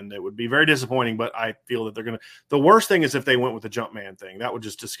 And it would be very disappointing, but I feel that they're going to – the worst thing is if they went with the Jumpman thing. That would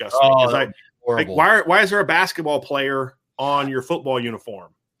just disgust me. Horrible. Why is there a basketball player on your football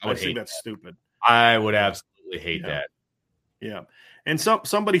uniform? I think that's stupid. I would absolutely hate that. Yeah. And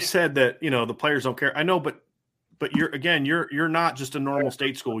somebody said that, the players don't care. I know, but you're not just a normal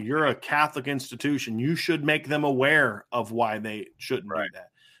state school. You're a Catholic institution. You should make them aware of why they shouldn't do that.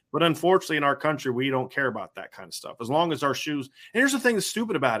 But unfortunately, in our country, we don't care about that kind of stuff. As long as our shoes – and here's the thing that's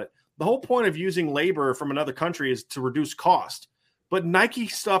stupid about it. The whole point of using labor from another country is to reduce cost. But Nike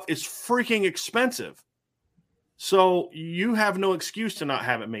stuff is freaking expensive. So you have no excuse to not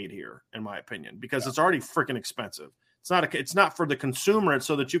have it made here, in my opinion, because it's already freaking expensive. It's not for the consumer. It's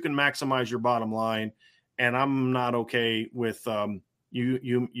so that you can maximize your bottom line. And I'm not okay with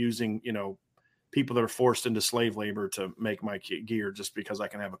you using, people that are forced into slave labor to make my gear just because I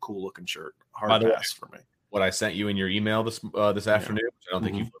can have a cool looking shirt. Hard pass for me. What I sent you in your email this afternoon, which I don't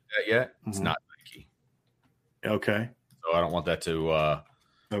think you've looked at yet, it's not Nike. Okay. So I don't want that to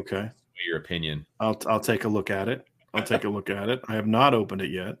your opinion. I'll take a look at it. I have not opened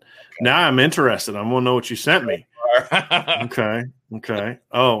it yet. Okay. Now I'm interested. I want to know what you sent me. Okay.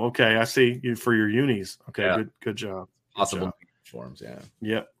 Oh, okay. I see you for your unis. Okay. Yeah. Good job. Possible forms. Yeah.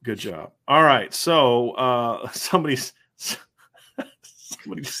 Yep. Good job. All right. So somebody said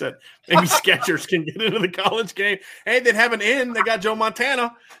maybe Skechers can get into the college game. Hey, they'd have an in. They got Joe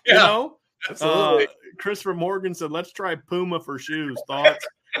Montana. Absolutely. Christopher Morgan said, "Let's try Puma for shoes." Thoughts?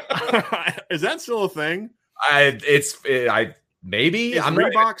 Is that still a thing? Maybe. Is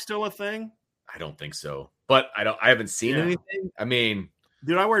Reebok still a thing? I don't think so, but I haven't seen anything. I mean,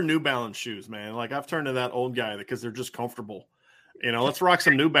 dude, I wear New Balance shoes, man. Like I've turned to that old guy because they're just comfortable. Let's rock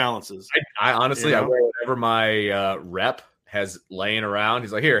some New Balances. I honestly, I wear whatever my rep has laying around.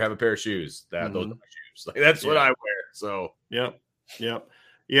 He's like, "Here, have a pair of shoes." Those are my shoes. Like that's what I wear. So, yep.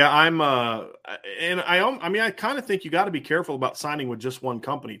 Yeah, I'm. I kind of think you got to be careful about signing with just one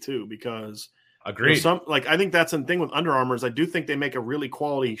company too, because agreed. I think that's the thing with Under Armour is I do think they make a really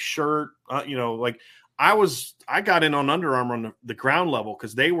quality shirt. Like I got in on Under Armour on the ground level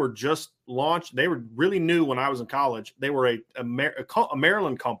because they were just launched. They were really new when I was in college. They were a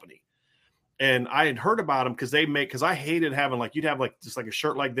Maryland company. And I had heard about them because I hated having you'd have just a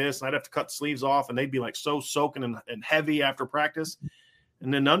shirt like this and I'd have to cut sleeves off and they'd be so soaking and heavy after practice.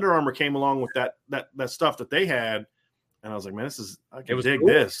 And then Under Armour came along with that stuff that they had. And I was like, man, I can dig cool.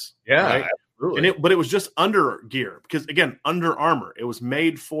 This. Yeah. Right? Absolutely. But it was just under gear because again, Under Armour, it was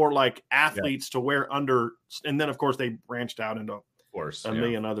made for athletes to wear under. And then of course they branched out into a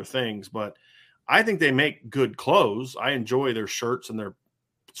million other things, but I think they make good clothes. I enjoy their shirts and their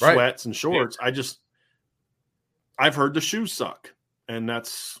sweats and shorts. Yeah. I've heard the shoes suck, and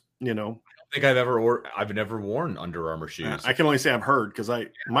that's I don't think I've never worn Under Armour shoes. I can only say I've heard because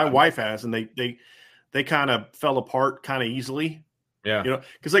my wife has, and they kind of fell apart kind of easily. Yeah,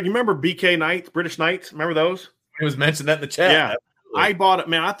 because you remember BK Knights, British Knights, remember those? It was mentioned that in the chat. Yeah, absolutely. I bought it.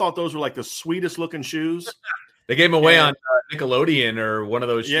 Man, I thought those were the sweetest looking shoes. They gave them away on Nickelodeon or one of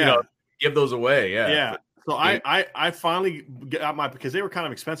those. Give those away. Yeah, yeah. So I finally got because they were kind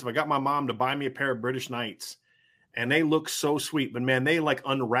of expensive. I got my mom to buy me a pair of British Knights, and they look so sweet. But man, they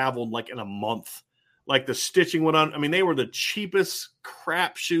unraveled in a month. The stitching went on. I mean, they were the cheapest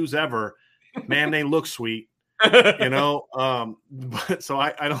crap shoes ever. Man, they look sweet. But so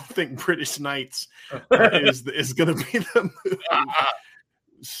I don't think British Knights is going to be the move.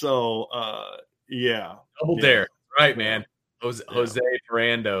 So yeah, Double Dare, right, man. Jose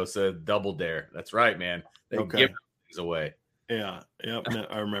Ferrando said Double Dare. That's right, man. They give things away. Yeah, yep.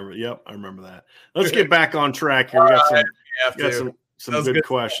 I remember. Yep, I remember that. Let's get back on track here. We got some good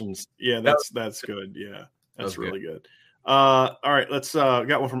questions. Yeah, that's good. Yeah, that's really good. All right, let's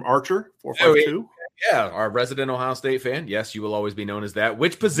got one from Archer 452. Yeah, our resident Ohio State fan. Yes, you will always be known as that.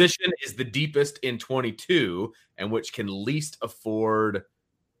 Which position is the deepest in 22 and which can least afford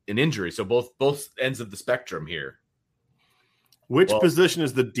an injury? So both ends of the spectrum here. Which position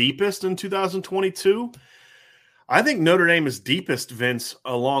is the deepest in 2022? I think Notre Dame is deepest, Vince,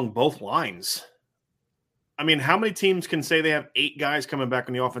 along both lines. I mean, how many teams can say they have 8 guys coming back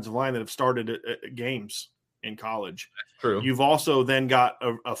on the offensive line that have started at games in college? That's true. You've also then got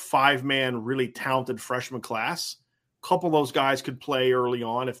a 5-man, really talented freshman class. A couple of those guys could play early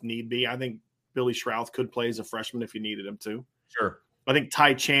on if need be. I think Billy Schrouth could play as a freshman if you needed him to. Sure. I think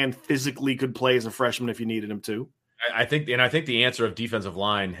Ty Chan physically could play as a freshman if you needed him to. I think the answer of defensive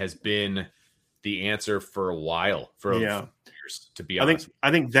line has been the answer for a while, for years, to be honest. I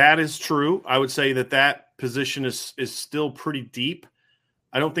think that is true. I would say that position is still pretty deep.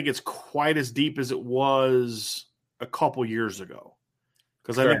 I don't think it's quite as deep as it was a couple years ago,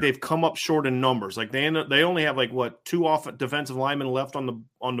 because I think they've come up short in numbers. They only have 2 defensive linemen left on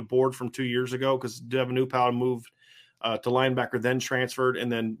the board from 2 years ago, because Devin Newpowell moved to linebacker, then transferred,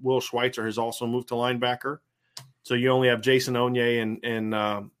 and then Will Schweitzer has also moved to linebacker. So you only have Jason Onye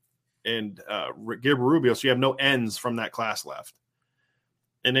and Gib Rubio. So you have no ends from that class left.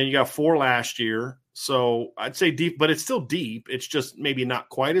 And then you got 4 last year. So I'd say deep, but it's still deep. It's just maybe not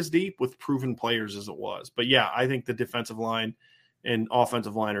quite as deep with proven players as it was. But yeah, I think the defensive line and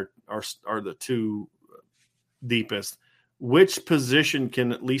offensive line are the 2 deepest. Which position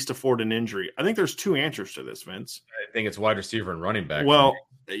can at least afford an injury? I think there's 2 answers to this, Vince. I think it's wide receiver and running back. Well,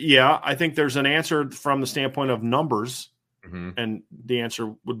 yeah, I think there's an answer from the standpoint of numbers, and the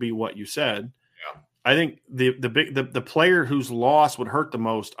answer would be what you said. Yeah. I think the player whose loss would hurt the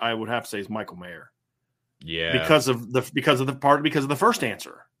most, I would have to say, is Michael Mayer. Yeah, because of the first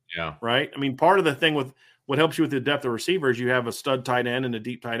answer. Yeah, right. I mean, part of the thing with what helps you with the depth of receivers, you have a stud tight end and a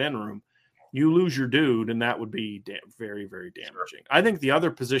deep tight end room. You lose your dude, and that would be very, very damaging. Sure. I think the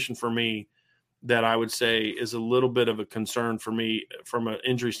other position for me that I would say is a little bit of a concern for me from an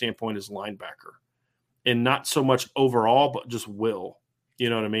injury standpoint is linebacker, and not so much overall, but just will. You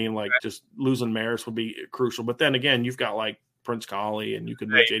know what I mean? Just losing Maris would be crucial. But then again, you've got Prince Collie, and you could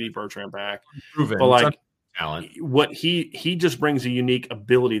move JD Bertrand back. Proven. But talent. What he just brings a unique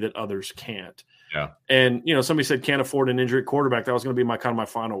ability that others can't. Yeah. And, somebody said can't afford an injury at quarterback. That was going to be my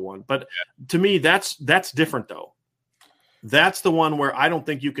final one. But to me, that's different, though. That's the one where I don't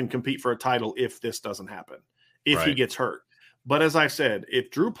think you can compete for a title if this doesn't happen, if he gets hurt. But as I said,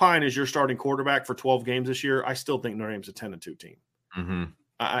 if Drew Pine is your starting quarterback for 12 games this year, I still think Notre Dame's a 10-2 team. Mm-hmm.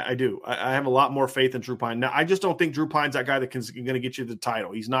 I do. I have a lot more faith in Drew Pine. Now, I just don't think Drew Pine's that guy that's going to get you the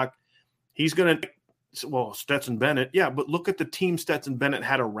title. He's not – he's going to – well, Stetson Bennett. Yeah, but look at the team Stetson Bennett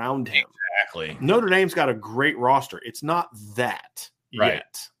had around him. Exactly. Notre Dame's got a great roster. It's not that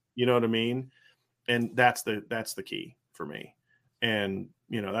yet. You know what I mean? And that's the key for me. And,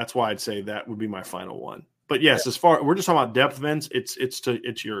 that's why I'd say that would be my final one. But yes, as far we're just talking about depth, Vince. It's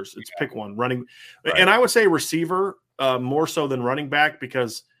yours. It's pick one running, Right. and I would say receiver more so than running back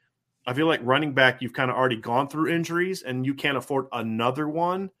because I feel like running back you've kind of already gone through injuries and you can't afford another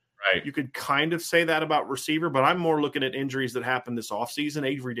one. Right. You could kind of say that about receiver, but I'm more looking at injuries that happened this offseason.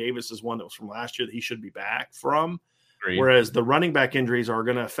 Avery Davis is one that was from last year that he should be back from. Agreed. Whereas the running back injuries are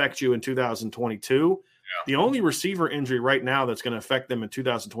going to affect you in 2022. The only receiver injury right now that's going to affect them in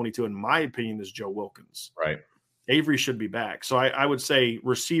 2022, in my opinion, is Joe Wilkins. Right. Avery should be back. So I would say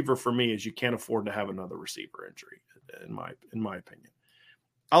receiver for me is you can't afford to have another receiver injury, in my opinion.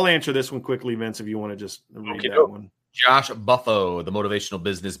 I'll answer this one quickly, Vince, if you want to just read that one. Josh Buffo, the motivational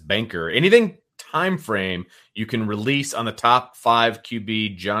business banker. Anything time frame you can release on the top 5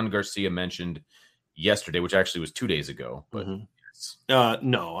 QB John Garcia mentioned yesterday, which actually was 2 days ago. But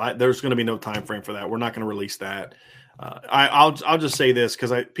no, there's going to be no time frame for that. We're not going to release that. I'll just say this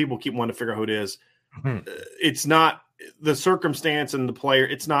because people keep wanting to figure out who it is. It's not the circumstance and the player.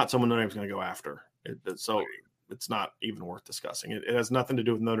 It's not someone Notre Dame's going to go after. So it's not even worth discussing. It has nothing to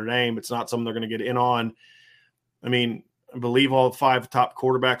do with Notre Dame. It's not something they're going to get in on. I mean, I believe all 5 top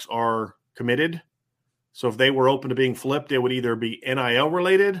quarterbacks are committed. So if they were open to being flipped, it would either be NIL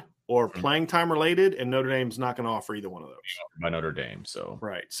related or playing time related, and Notre Dame's not going to offer either one of those. By Notre Dame, so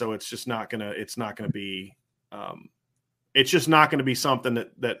right. So it's just not going to. It's not going to be. It's just not going to be something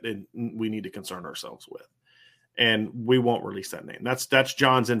that we need to concern ourselves with, and we won't release that name. That's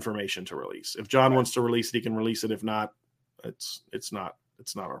John's information to release. If John wants to release it, he can release it. If not, it's not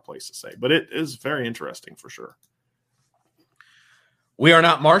our place to say. But it is very interesting for sure. We are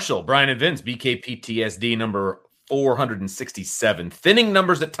not Marshall, Brian and Vince, BKPTSD number 467. Thinning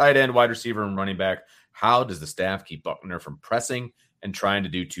numbers at tight end, wide receiver, and running back. How does the staff keep Buckner from pressing and trying to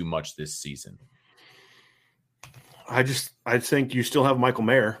do too much this season? I think you still have Michael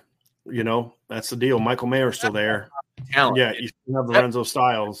Mayer. You know, that's the deal. Michael Mayer's still there. Talent. Yeah, you still have Lorenzo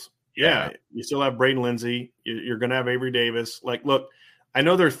Styles. Yeah, you still have Braden Lindsey. You're going to have Avery Davis. Like, look, I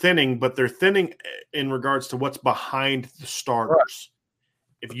know they're thinning, but they're thinning in regards to what's behind the starters. Right.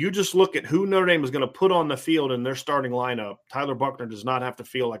 If you just look at who Notre Dame is going to put on the field in their starting lineup, Tyler Buckner does not have to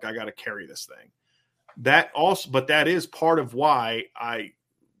feel like I got to carry this thing. But that is part of why I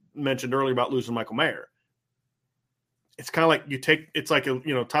mentioned earlier about losing Michael Mayer. It's kind of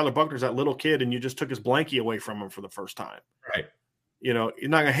like Tyler Buckner's that little kid and you just took his blankie away from him for the first time. Right. You're not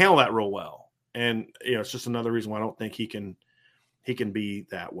going to handle that real well. And, it's just another reason why I don't think he can be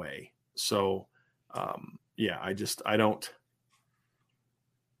that way. So, I just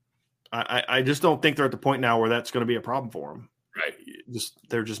don't think they're at the point now where that's going to be a problem for them. Right.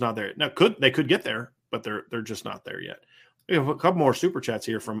 They're just not there. Now, they could get there, but they're just not there yet. We have a couple more super chats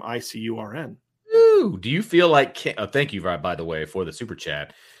here from ICURN. Ooh, do you feel like thank you, by the way, for the super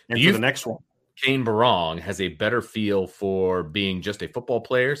chat. And for the next one, Kane Barong has a better feel for being just a football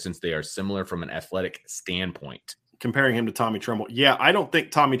player since they are similar from an athletic standpoint. Comparing him to Tommy Tremble. Yeah, I don't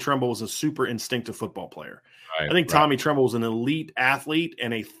think Tommy Tremble was a super instinctive football player. Right, I think Tommy Tremble was an elite athlete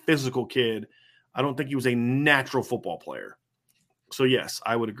and a physical kid. I don't think he was a natural football player. So, yes,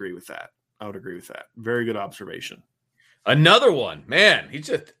 I would agree with that. Very good observation. Another one. Man,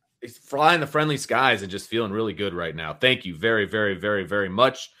 he's flying the friendly skies and just feeling really good right now. Thank you very, very, very, very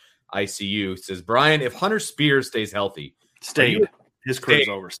much. ICU says, Brian, if Hunter Spears stays healthy. Stayed. His career's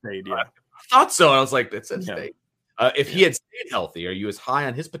over. Stayed, yeah. I thought so. I was like, that said stayed. If he had stayed healthy, are you as high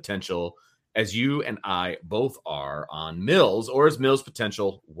on his potential as you and I both are on Mills, or is Mills'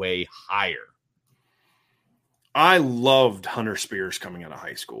 potential way higher? I loved Hunter Spears coming out of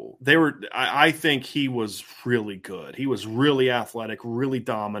high school. I think he was really good. He was really athletic, really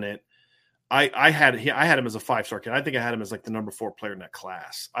dominant. I had him as a 5-star kid. I think I had him as like the number 4 player in that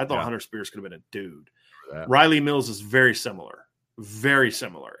class. I thought Hunter Spears could have been a dude. Riley Mills is very similar,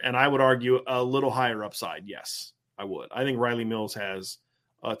 and I would argue a little higher upside. Yes, I would. I think Riley Mills has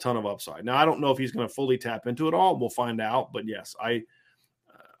a ton of upside. Now, I don't know if he's going to fully tap into it all. We'll find out. But yes, I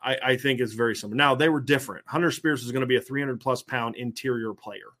think it's very similar. Now, they were different. Hunter Spears is going to be a 300-plus pound interior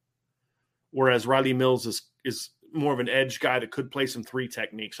player, whereas Riley Mills is more of an edge guy that could play some 3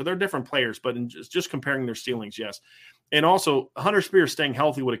 techniques. So they're different players, but in just comparing their ceilings, yes. And also, Hunter Spears staying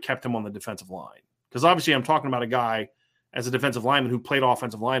healthy would have kept him on the defensive line. Because obviously I'm talking about a guy as a defensive lineman who played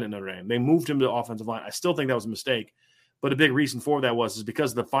offensive line at Notre Dame. They moved him to offensive line. I still think that was a mistake. But a big reason for that is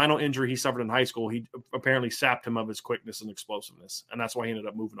because the final injury he suffered in high school, he apparently sapped him of his quickness and explosiveness. And that's why he ended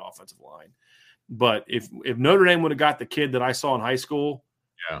up moving to offensive line. But if Notre Dame would have got the kid that I saw in high school,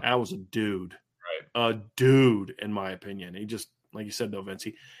 that was a dude. Right. A dude, in my opinion. He just, like you said, though, Vince,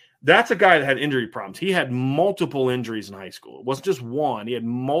 that's a guy that had injury problems. He had multiple injuries in high school. It wasn't just one. He had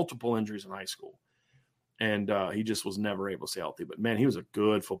multiple injuries in high school. And he just was never able to stay healthy. But, man, he was a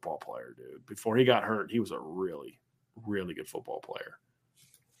good football player, dude. Before he got hurt, he was a really, really good football player.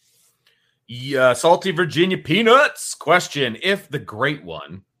 Yeah, Salty Virginia Peanuts. Question: if the great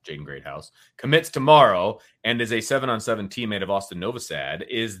one, Jaden Greathouse, commits tomorrow and is a 7-on-7 teammate of Austin Novosad,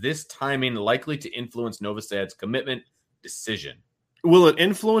 is this timing likely to influence Novosad's commitment decision? Will it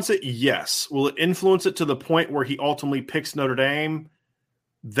influence it? Yes. Will it influence it to the point where he ultimately picks Notre Dame?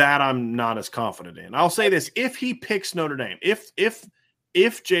 That I'm not as confident in. I'll say this: if he picks Notre Dame, if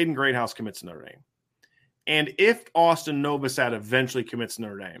Jaden Greathouse commits to Notre Dame, and if Austin Novosad eventually commits to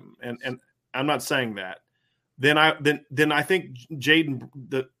Notre Dame, and I'm not saying that, then I think Jaden,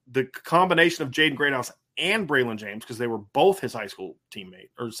 the combination of Jaden Greathouse and Braylon James, because they were both his high school teammate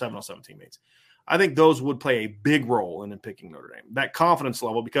or 7-on-7 teammates, I think those would play a big role in picking Notre Dame. That confidence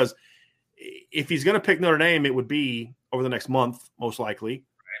level, because if he's going to pick Notre Dame, it would be over the next month, most likely.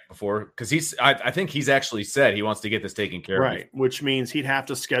 Before, because I think he's actually said he wants to get this taken care of. Right, which means he'd have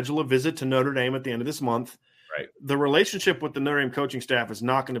to schedule a visit to Notre Dame at the end of this month. Right. The relationship with the Notre Dame coaching staff is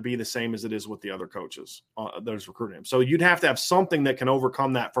not going to be the same as it is with the other coaches that recruiting him. So you'd have to have something that can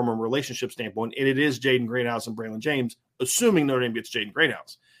overcome that from a relationship standpoint, and it is Jaden Greathouse and Braylon James, assuming Notre Dame gets Jaden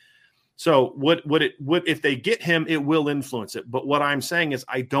Greathouse. So if they get him, it will influence it. But what I'm saying is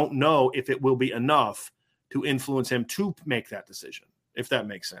I don't know if it will be enough to influence him to make that decision, if that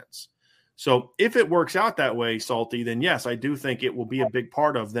makes sense. So if it works out that way, Salty, then yes, I do think it will be a big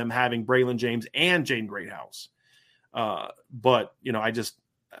part of them having Braylon James and Jaden Greathouse. But I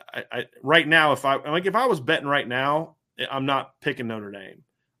right now, if I was betting right now, I'm not picking Notre Dame.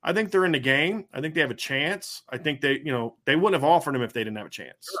 I think they're in the game. I think they have a chance. I think they wouldn't have offered him if they didn't have a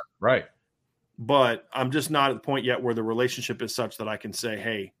chance. Right. But I'm just not at the point yet where the relationship is such that I can say,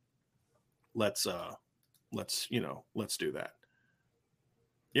 hey, let's do that.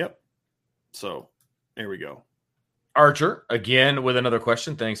 Yep. So there we go. Archer, again, with another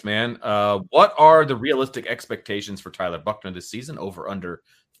question. Thanks, man. What are the realistic expectations for Tyler Buchner this season? Over under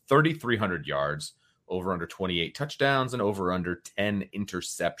 3,300 yards, over under 28 touchdowns, and over under 10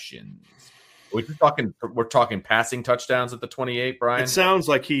 interceptions. We're talking passing touchdowns at the 28, Brian? It sounds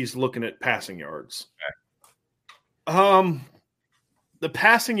like he's looking at passing yards. Okay. The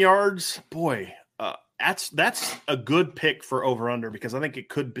passing yards, boy, that's a good pick for over-under because I think it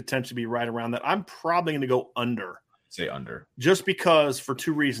could potentially be right around that. I'm probably going to go under. Say under. Just because for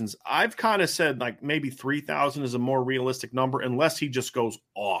two reasons. I've kind of said like maybe 3,000 is a more realistic number unless he just goes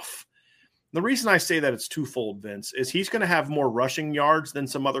off. The reason I say that it's twofold, Vince, is he's going to have more rushing yards than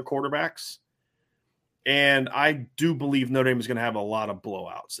some other quarterbacks. And I do believe Notre Dame is going to have a lot of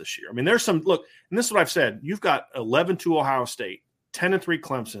blowouts this year. I mean, there's some – look, and this is what I've said. You've got 11-2 Ohio State, 10-3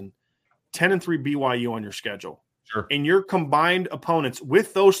 Clemson, 10-3 BYU on your schedule. Sure. And your combined opponents,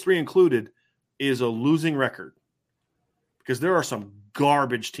 with those three included, is a losing record because there are some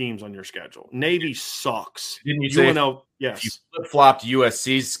garbage teams on your schedule. Navy sucks. Didn't you say yes. If you flip-flopped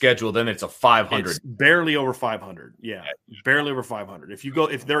USC's schedule, then it's a 500. It's barely over 500. Yeah, barely over 500. If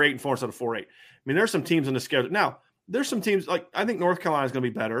they're 8-4 instead of 4-8. I mean, there's some teams on the schedule. Now, there's some teams like I think North Carolina is going to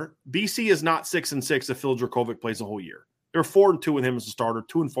be better. BC is not 6-6 if Phil Dracovic plays the whole year. They're 4-2 with him as a starter,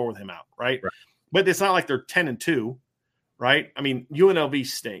 2-4 with him out, right? But it's not like they're 10-2, right? I mean, UNLV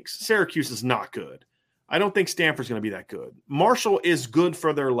stinks. Syracuse is not good. I don't think Stanford's going to be that good. Marshall is good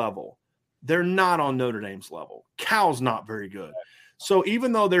for their level. They're not on Notre Dame's level. Cal's not very good. So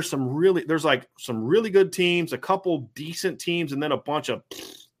even though there's some really good teams, a couple decent teams, and then a bunch of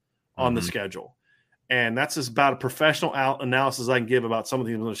on the schedule. And that's just about a professional analysis I can give about some of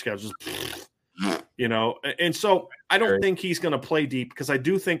these other schedules. And so I don't think he's going to play deep because I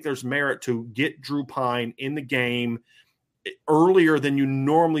do think there's merit to get Drew Pine in the game earlier than you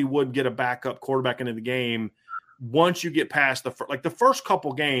normally would get a backup quarterback into the game. Once you get past the first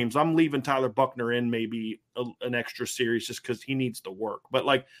couple games, I'm leaving Tyler Buchner in maybe an extra series just because he needs to work. But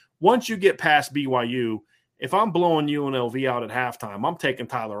like once you get past BYU, if I'm blowing UNLV out at halftime, I'm taking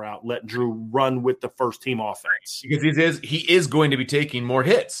Tyler out, let Drew run with the first team offense because he is going to be taking more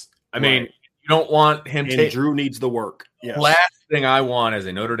hits. I mean, you don't want him to. Drew needs the work. Yes. Last thing I want as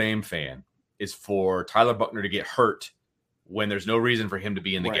a Notre Dame fan is for Tyler Buchner to get hurt when there's no reason for him to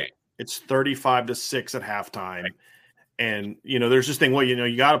be in the game. It's 35-6 at halftime. Right. And, there's this thing,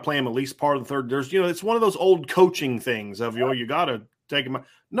 you got to play him at least part of the third. There's, it's one of those old coaching things of, you got to take him.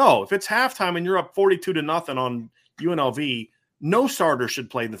 No, if it's halftime and you're up 42-0 on UNLV, no starter should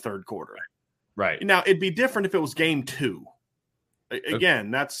play the third quarter. Right. Now, it'd be different if it was game 2. Again,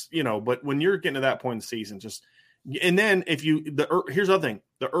 that's, but when you're getting to that point in the season, and then here's the other thing.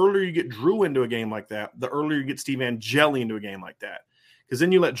 The earlier you get Drew into a game like that, the earlier you get Steve Angeli into a game like that. because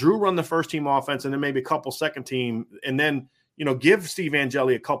then you let Drew run the first team offense and then maybe a couple second team, and then, give Steve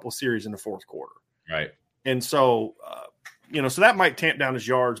Angeli a couple series in the fourth quarter. Right. And so, so that might tamp down his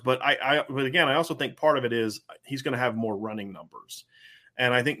yards. But but again, I also think part of it is he's going to have more running numbers.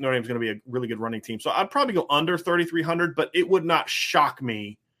 And I think Notre Dame's going to be a really good running team. So I'd probably go under 3,300, but it would not shock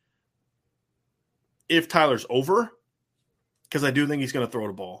me if Tyler's over, because I do think he's going to throw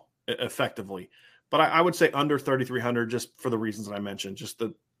the ball effectively. But I would say under 3,300 just for the reasons that I mentioned. Just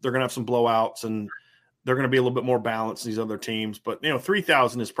that they're going to have some blowouts and they're going to be a little bit more balanced than these other teams. But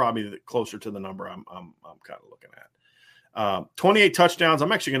 3,000 is probably closer to the number I'm kind of looking at. 28 touchdowns.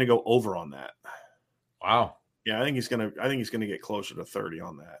 I'm actually going to go over on that. Wow. Yeah, I think he's going to get closer to 30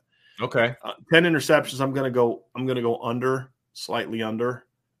 on that. Okay. 10 interceptions. I'm going to go under, slightly under,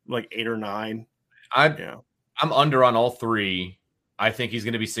 like 8 or 9. I'm under on all 3. I think he's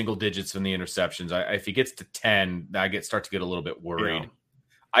going to be single digits in the interceptions. If he gets to 10, I start to get a little bit worried. Yeah.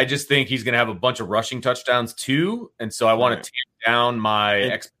 I just think he's going to have a bunch of rushing touchdowns too, and so I want to tamp down my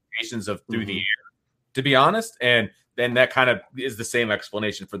expectations of through the air, to be honest. And then that kind of is the same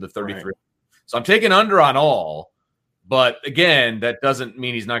explanation for the 33. Right. So I'm taking under on all, but again, that doesn't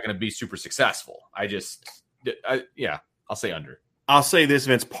mean he's not going to be super successful. I'll say under. I'll say this,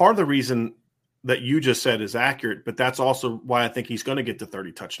 Vince. Part of the reason that you just said is accurate, but that's also why I think he's going to get to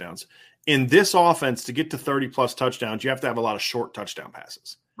 30 touchdowns. In this offense, to get to 30-plus touchdowns, you have to have a lot of short touchdown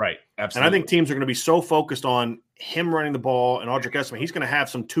passes. Right, absolutely. And I think teams are going to be so focused on him running the ball and Audric Estimate, he's going to have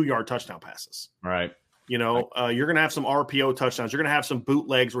some 2-yard touchdown passes. Right. You're going to have some RPO touchdowns. You're going to have some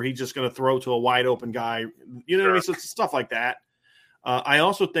bootlegs where he's just going to throw to a wide open guy. You know what I mean? So it's stuff like that. I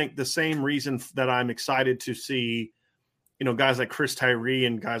also think the same reason that I'm excited to see guys like Chris Tyree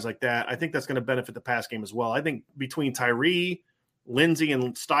and guys like that, I think that's going to benefit the pass game as well. I think between Tyree, Lindsey,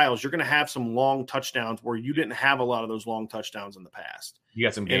 and Styles, you're going to have some long touchdowns where you didn't have a lot of those long touchdowns in the past. You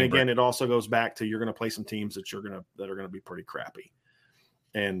got some game. And again, it also goes back to you're going to play some teams that are going to be pretty crappy.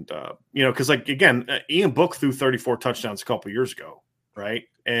 And because again, Ian Book threw 34 touchdowns a couple of years ago, right?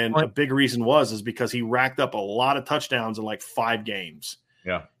 And a big reason is because he racked up a lot of touchdowns in like 5 games.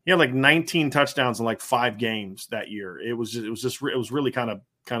 Yeah. He had like 19 touchdowns in like 5 games that year. It was really kind of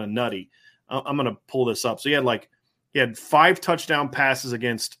nutty. I'm going to pull this up. So he had 5 touchdown passes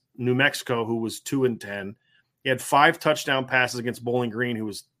against New Mexico, who was 2-10. He had 5 touchdown passes against Bowling Green, who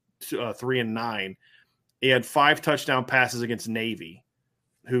was 3-9. He had 5 touchdown passes against Navy,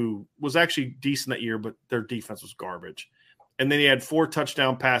 who was actually decent that year, but their defense was garbage. And then he had 4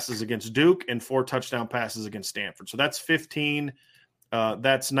 touchdown passes against Duke and 4 touchdown passes against Stanford. So that's 15.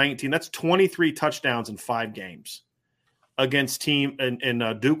 That's 19. That's 23 touchdowns in 5 games against team.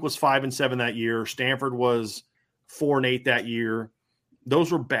 And Duke was 5-7 that year. Stanford was 4-8 that year.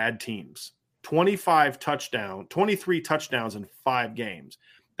 Those were bad teams. 23 touchdowns in 5 games.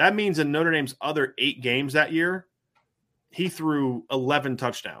 That means in Notre Dame's other 8 games that year, he threw 11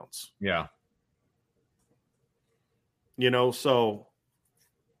 touchdowns. Yeah. So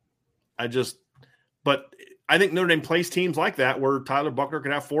but I think Notre Dame plays teams like that where Tyler Buchner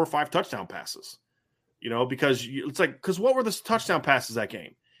could have 4 or 5 touchdown passes, because what were the touchdown passes that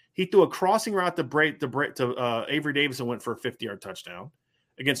game? He threw a crossing route to Avery Davison, went for a 50-yard touchdown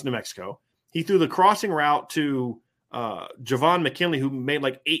against New Mexico. He threw the crossing route to Javon McKinley, who made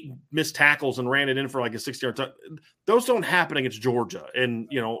like 8 missed tackles and ran it in for like a 60-yard touchdown. Those don't happen against Georgia, and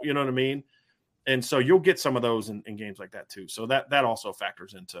you know what I mean. And so you'll get some of those in games like that too. So that also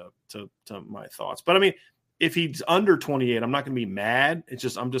factors into my thoughts. But I mean, if he's under 28, I'm not going to be mad. It's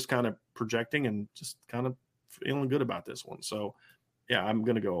just I'm just kind of projecting and just kind of feeling good about this one. So yeah, I'm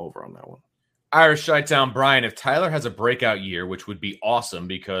going to go over on that one. Irish Chi-Town Brian, if Tyler has a breakout year, which would be awesome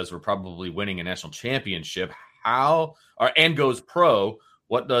because we're probably winning a national championship, and goes pro,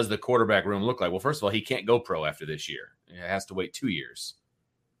 what does the quarterback room look like? Well, first of all, he can't go pro after this year. He has to wait 2 years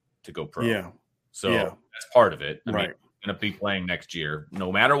to go pro. Yeah. So that's part of it. I mean, right. He's going to be playing next year, no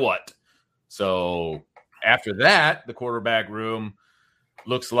matter what. So after that, the quarterback room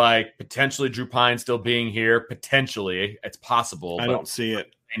looks like potentially Drew Pine still being here. Potentially, it's possible. I don't see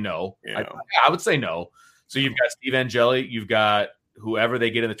it. No, Yeah. I would say no. So you've got Steve Angeli, you've got whoever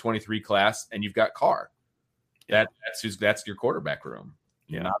they get in the 23 class, and you've got Carr. That's your quarterback room.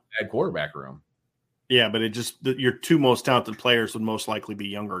 Yeah. Not a bad quarterback room. Yeah, but your 2 most talented players would most likely be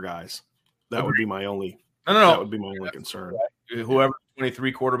younger guys. That would be my only. No. That would be my only concern. Whoever the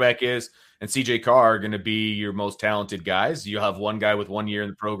 23 quarterback is and CJ Carr are going to be your most talented guys. You'll have one guy with 1 year in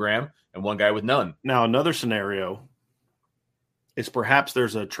the program and one guy with none. Now, another scenario is perhaps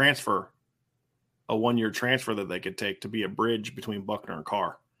there's a 1-year transfer that they could take to be a bridge between Buchner and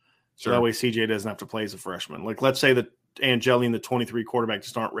Carr. So that way CJ doesn't have to play as a freshman. Like, let's say that Angeli, the 23 quarterback,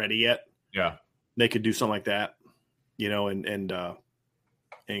 just aren't ready yet. Yeah. They could do something like that, and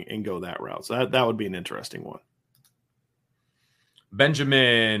go that route. So that would be an interesting one.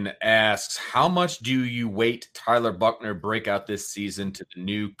 Benjamin asks, how much do you weight Tyler Buchner breakout this season to the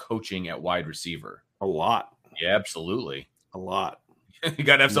new coaching at wide receiver? A lot. Yeah, absolutely. A lot. You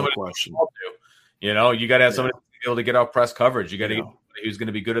got to have somebody question. You got to have somebody to be able to get out press coverage. You got to get somebody who's going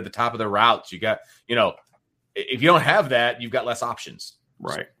to be good at the top of the routes. You got, if you don't have that, you've got less options.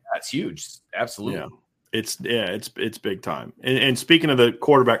 Right. So that's huge. Absolutely. Yeah. It's big time. And speaking of the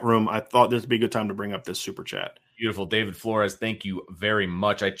quarterback room, I thought this would be a good time to bring up this super chat. Beautiful. David Flores, thank you very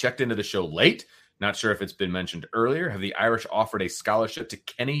much. I checked into the show late. Not sure if it's been mentioned earlier. Have the Irish offered a scholarship to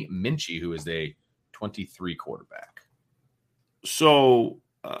Kenny Minchey, who is a 23 quarterback? So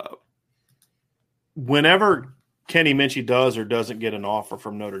whenever Kenny Minchey does or doesn't get an offer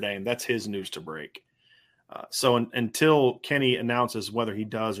from Notre Dame, that's his news to break. So until Kenny announces whether he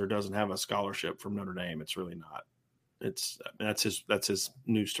does or doesn't have a scholarship from Notre Dame, it's really not. That's his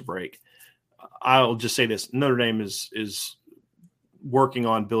news to break. I'll just say this: Notre Dame is working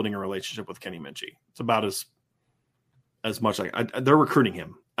on building a relationship with Kenny Minchey. It's about as much like they're recruiting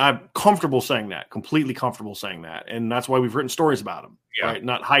him. I'm comfortable saying that, completely comfortable saying that, and that's why we've written stories about him. Right,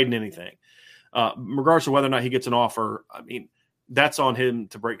 not hiding anything. Regardless of whether or not he gets an offer, I mean, that's on him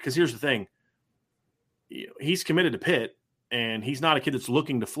to break. Because here's the thing: he's committed to Pitt, and he's not a kid that's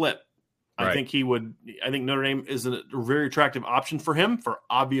looking to flip. Right. I think Notre Dame is a very attractive option for him for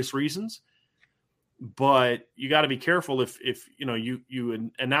obvious reasons. But you got to be careful if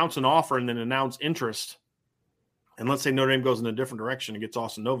you announce an offer and then announce interest, and let's say Notre Dame goes in a different direction and gets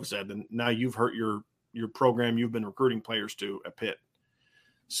Austin Novosad, then now you've hurt your program you've been recruiting players to at Pitt.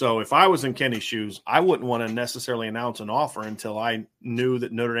 So if I was in Kenny's shoes, I wouldn't want to necessarily announce an offer until I knew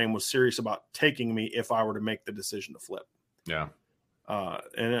that Notre Dame was serious about taking me if I were to make the decision to flip. Yeah.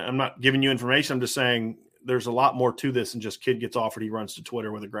 And I'm not giving you information. I'm just saying there's a lot more to this than just kid gets offered. He runs to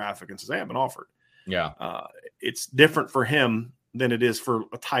Twitter with a graphic and says, hey, I've been offered. Yeah. It's different for him than it is for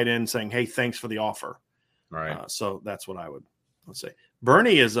a tight end saying, hey, thanks for the offer. Right. So that's what let's say.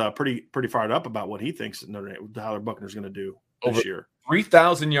 Bernie is pretty fired up about what he thinks Tyler Buchner is going to do this year.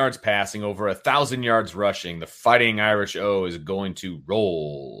 3,000 yards passing, over 1,000 yards rushing. The Fighting Irish O is going to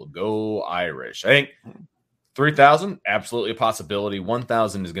roll. Go Irish. I think 3,000, absolutely a possibility.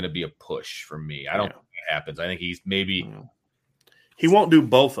 1,000 is going to be a push for me. I don't think that happens. I think he's maybe – he won't do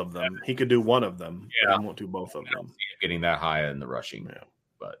both of them. He could do one of them, but he won't do both of them. Getting that high in the rushing. Yeah.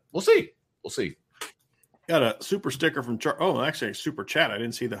 But we'll see. We'll see. Got a super sticker from actually a super chat. I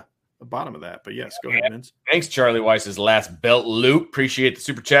didn't see the bottom of that, but yes, go ahead, Vince. Thanks, Charlie Weiss's last belt loop. Appreciate the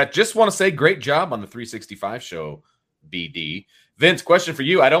super chat. Just want to say great job on the 365 show, BD. Vince, question for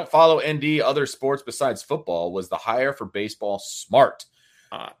you. I don't follow ND other sports besides football. Was the hire for baseball smart?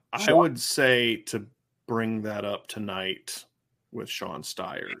 I would say to bring that up tonight with Sean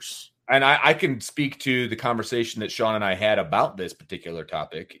Stiers. And I can speak to the conversation that Sean and I had about this particular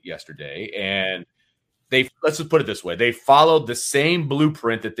topic yesterday. And let's just put it this way. They followed the same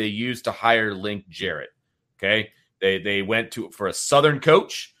blueprint that they used to hire Link Jarrett. Okay. They went for a Southern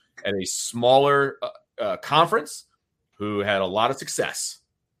coach at a smaller conference who had a lot of success,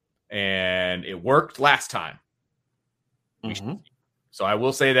 and it worked last time. Mm-hmm. So I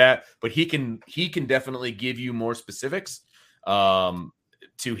will say that, but he can definitely give you more specifics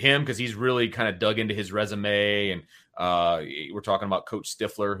to him, because he's really kind of dug into his resume. And we're talking about Coach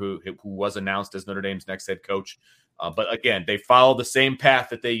Stifler, who was announced as Notre Dame's next head coach. But again, they follow the same path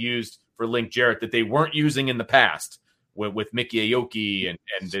that they used for Link Jarrett that they weren't using in the past with Mickey Aoki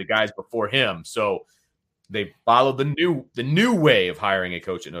and the guys before him. So they followed the new way of hiring a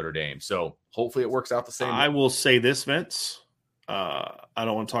coach at Notre Dame. So hopefully it works out the same way. I will say this, Vince. I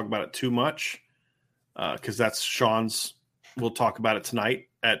don't want to talk about it too much because that's Sean's. We'll talk about it tonight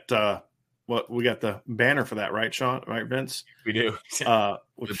at we got the banner for that, right, Sean? Right, Vince? We do.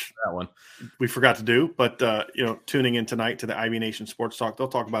 Which that one we forgot to do, but tuning in tonight to the IB Nation Sports Talk, they'll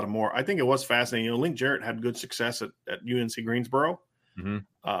talk about it more. I think it was fascinating. Link Jarrett had good success at UNC Greensboro,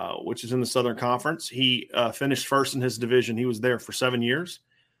 which is in the Southern Conference. He finished first in his division. He was there for 7 years.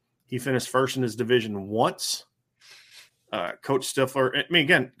 He finished first in his division once. Coach Stifler, I mean,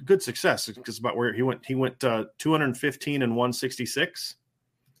 again, good success because about where he went. He went 215 and 166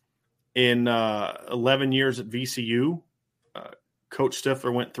 in 11 years at VCU. Coach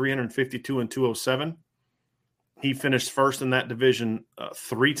Stifler went 352 and 207. He finished first in that division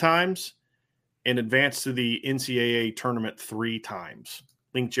 3 times and advanced to the NCAA tournament 3 times.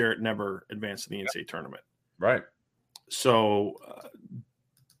 Link Jarrett never advanced to the NCAA tournament. Right. So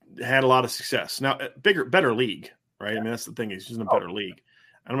had a lot of success. Now, better league. right? I mean, that's the thing. He's just in a better league.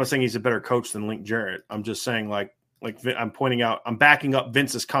 I'm not saying he's a better coach than Link Jarrett. I'm just saying like I'm pointing out, I'm backing up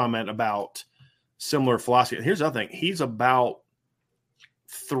Vince's comment about similar philosophy. And here's the other thing. He's about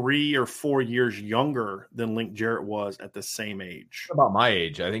 3 or 4 years younger than Link Jarrett was at the same age. About my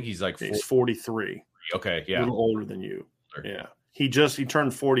age. I think he's like he's 43. Okay, yeah. A little older than you. Yeah. He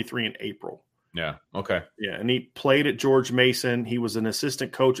turned 43 in April. Yeah. Okay. Yeah, and he played at George Mason. He was an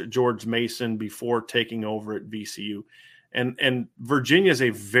assistant coach at George Mason before taking over at VCU. And Virginia is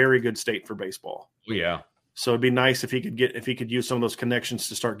a very good state for baseball. Yeah. So it'd be nice if he could use some of those connections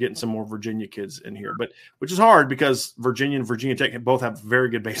to start getting some more Virginia kids in here. But which is hard because Virginia and Virginia Tech both have very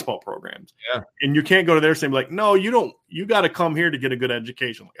good baseball programs. Yeah. And you can't go to their state and be like, no, you don't. You got to come here to get a good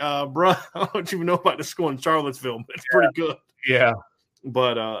education. Like, bro, I don't even know about the school in Charlottesville, but it's pretty good. Yeah.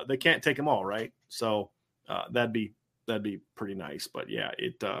 But they can't take them all, right? So that'd be pretty nice. But yeah,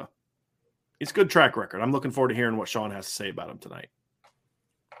 it's good track record. I'm looking forward to hearing what Sean has to say about him tonight.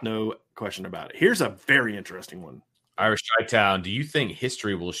 No question about it. Here's a very interesting one. Irish Chi-Town, do you think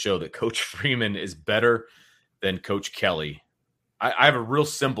history will show that Coach Freeman is better than Coach Kelly? I have a real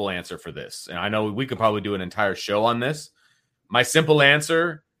simple answer for this, and I know we could probably do an entire show on this. My simple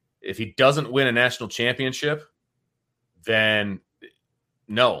answer, if he doesn't win a national championship, then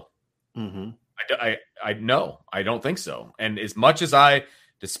no. Mm-hmm. I no, I don't think so. And as much as I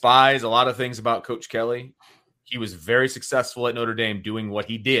despise a lot of things about Coach Kelly, he was very successful at Notre Dame doing what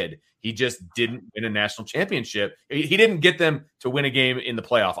he did. He just didn't win a national championship. He didn't get them to win a game in the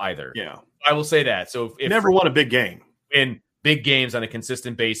playoff either. Yeah. I will say that. So if never won a big game. Win big games on a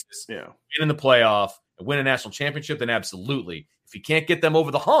consistent basis, yeah, win in the playoff, and win a national championship, then absolutely. If he can't get them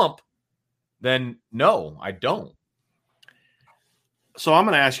over the hump, then no, I don't. So I'm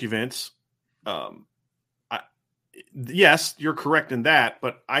going to ask you, Vince. Yes, you're correct in that,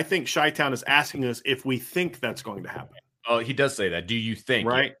 but I think Chi-Town is asking us if we think that's going to happen. Oh, he does say that. Do you think?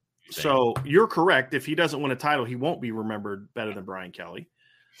 Right. So you're correct. If he doesn't win a title, he won't be remembered better than Brian Kelly.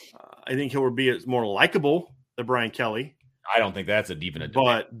 I think he'll be more likable than Brian Kelly. I don't think that's even a debate.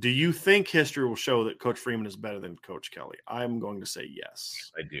 But do you think history will show that Coach Freeman is better than Coach Kelly? I'm going to say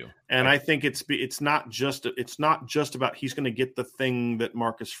yes. I do. And I think it's not just about he's going to get the thing that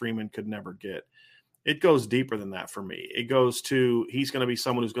Marcus Freeman could never get. It goes deeper than that for me. It goes to he's going to be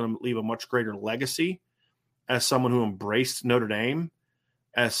someone who's going to leave a much greater legacy as someone who embraced Notre Dame,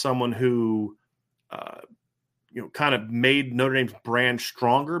 as someone who kind of made Notre Dame's brand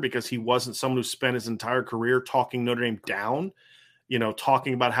stronger because he wasn't someone who spent his entire career talking Notre Dame down,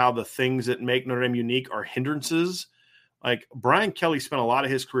 talking about how the things that make Notre Dame unique are hindrances. Like Brian Kelly spent a lot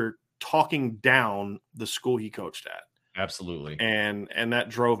of his career talking down the school he coached at. Absolutely. And that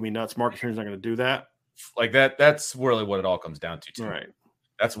drove me nuts. Marcus Freeman's not going to do that. Like that's really what it all comes down to. Right.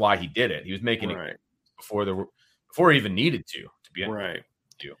 That's why he did it. He was making it before he even needed to be right.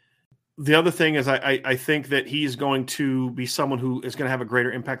 The other thing is I think that he's going to be someone who is going to have a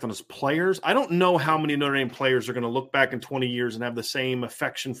greater impact on his players. I don't know how many Notre Dame players are going to look back in 20 years and have the same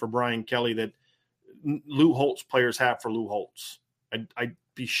affection for Brian Kelly that Lou Holtz players have for Lou Holtz. I'd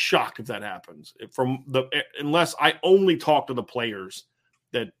be shocked if that happens. Unless I only talk to the players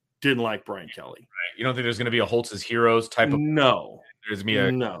that didn't like Brian Kelly. Right. You don't think there's going to be a Holtz's heroes type of? No. There's going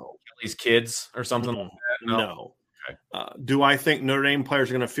to be Kelly's kids or something like that? No. Okay. Do I think Notre Dame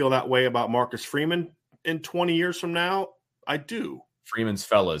players are going to feel that way about Marcus Freeman in 20 years from now? I do. Freeman's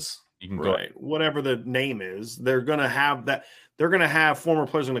fellas. You can go. Whatever the name is, they're going to have that. They're going to have former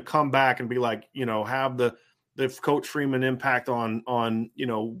players going to come back and be like, have the Coach Freeman impact on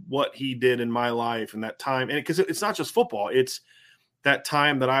what he did in my life and that time. And because it's not just football, it's that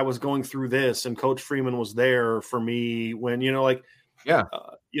time that I was going through this and Coach Freeman was there for me when,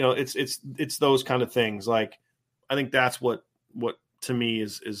 it's those kind of things. Like, I think that's what to me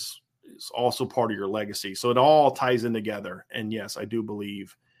is also part of your legacy. So it all ties in together. And yes, I do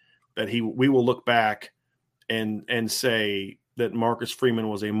believe that we will look back and say that Marcus Freeman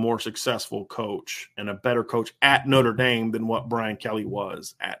was a more successful coach and a better coach at Notre Dame than what Brian Kelly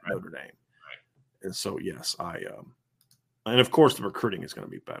was at Notre Dame. Right. And so, yes, and of course the recruiting is going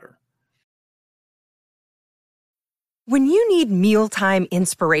to be better. When you need mealtime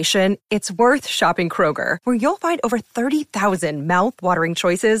inspiration, it's worth shopping Kroger, where you'll find over 30,000 mouth-watering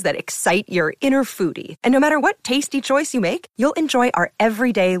choices that excite your inner foodie. And no matter what tasty choice you make, you'll enjoy our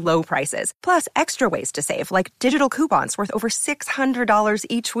everyday low prices, plus extra ways to save, like digital coupons worth over $600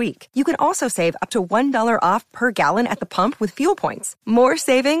 each week. You can also save up to $1 off per gallon at the pump with fuel points. More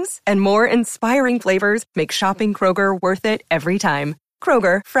savings and more inspiring flavors make shopping Kroger worth it every time.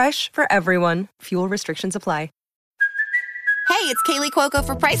 Kroger, fresh for everyone. Fuel restrictions apply. Hey, it's Kaylee Cuoco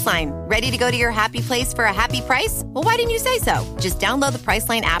for Priceline. Ready to go to your happy place for a happy price? Well, why didn't you say so? Just download the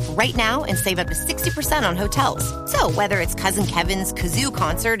Priceline app right now and save up to 60% on hotels. So whether it's Cousin Kevin's Kazoo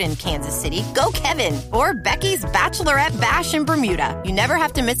Concert in Kansas City, go Kevin, or Becky's Bachelorette Bash in Bermuda, you never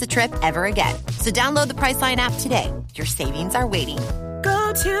have to miss a trip ever again. So download the Priceline app today. Your savings are waiting.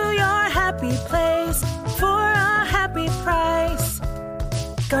 Go to your happy place for a happy price.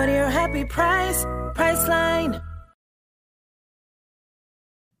 Go to your happy price, Priceline.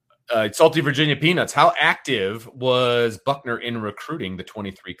 Salty Virginia Peanuts. How active was Buckner in recruiting the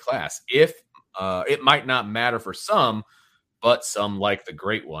 23 class? If it might not matter for some, but some, like the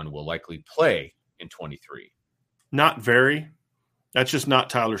great one, will likely play in 23. Not very. That's just not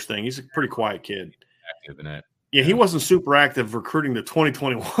Tyler's thing. He's a pretty quiet kid. Active in it. Yeah, he wasn't super active recruiting the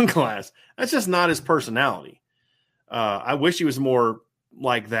 2021 class. That's just not his personality. I wish he was more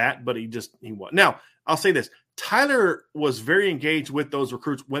like that, but he wasn't. Now, I'll say this. Tyler was very engaged with those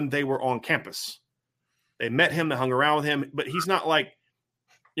recruits when they were on campus. They met him, they hung around with him, but he's not like,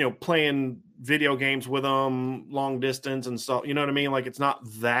 playing video games with them long distance and stuff. You know what I mean? Like, it's not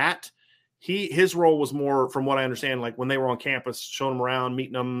that. His role was more, from what I understand, like when they were on campus, showing them around,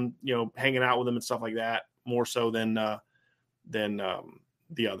 meeting them, hanging out with them and stuff like that, more so than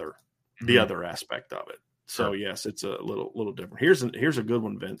the other aspect of it. So yes, it's a little different. Here's a good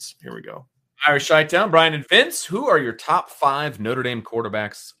one, Vince. Here we go. Irish Chi-Town, Brian and Vince, who are your top 5 Notre Dame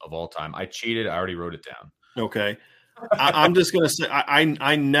quarterbacks of all time? I cheated. I already wrote it down. Okay. I'm just going to say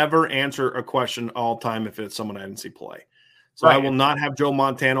I never answer a question all time if it's someone I didn't see play. So right. I will not have Joe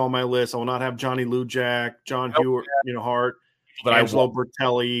Montana on my list. I will not have Johnny Lujack, John Hewitt, Hart, but Angelo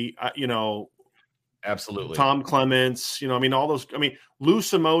Bertelli, absolutely. Tom Clements, all those. Lou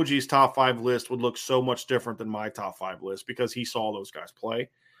Emoji's top 5 list would look so much different than my top 5 list because he saw those guys play.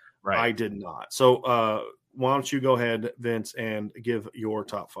 Right. I did not. So why don't you go ahead, Vince, and give your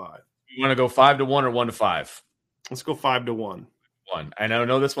top 5? You want to go 5 to 1 or 1 to 5? Let's go 5 to 1. 1. And I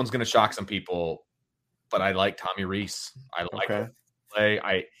know this one's going to shock some people, but I like Tommy Rees. I like him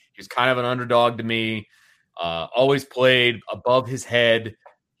play. He's kind of an underdog to me. Always played above his head.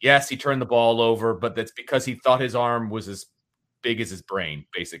 Yes, he turned the ball over, but that's because he thought his arm was as big as his brain,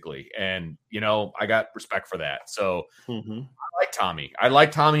 basically. And, I got respect for that. So I like Tommy. I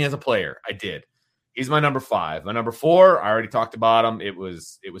like Tommy as a player. I did. He's my number 5. My number 4, I already talked about him. It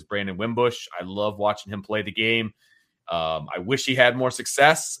was Brandon Wimbush. I love watching him play the game. I wish he had more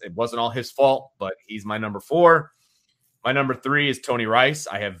success. It wasn't all his fault, but he's my number 4. My number 3 is Tony Rice.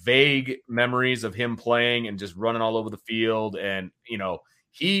 I have vague memories of him playing and just running all over the field. And,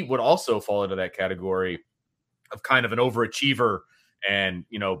 he would also fall into that category of kind of an overachiever. And,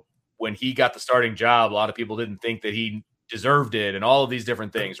 when he got the starting job, a lot of people didn't think that he deserved it and all of these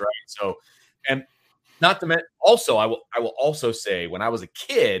different things. Right. So, and not to mention also, I will also say when I was a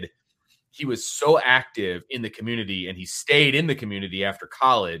kid, he was so active in the community and he stayed in the community after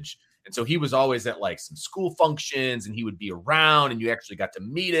college. And so he was always at like some school functions and he would be around and you actually got to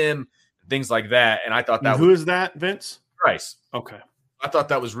meet him and things like that. And I thought that who is that, Vince? Rice. Okay. I thought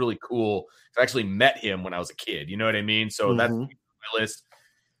that was really cool. I actually met him when I was a kid. You know what I mean? So that's my list.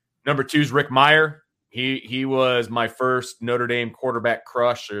 Number 2 is Rick Mirer. He was my first Notre Dame quarterback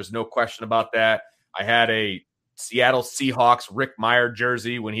crush. There's no question about that. I had a Seattle Seahawks Rick Mirer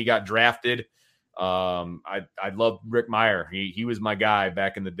jersey when he got drafted. I love Rick Mirer. He was my guy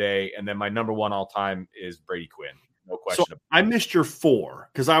back in the day. And then my number 1 all time is Brady Quinn. No question. So I missed your 4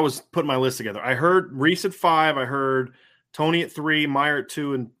 because I was putting my list together. I heard Reese at 5. I heard Tony at 3, Mirer at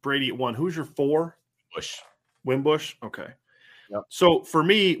 2, and Brady at 1. Who's your 4? Wimbush. Okay. Yep. So for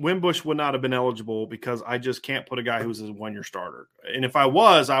me, Wimbush would not have been eligible because I just can't put a guy who's a 1-year starter. And if I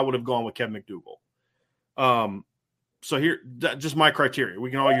was, I would have gone with Kevin McDougal. So here, just my criteria. We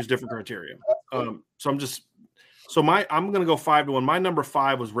can all use different criteria. I'm going to go 5 to 1. My number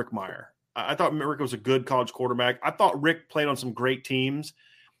 5 was Rick Mirer. I thought Rick was a good college quarterback. I thought Rick played on some great teams.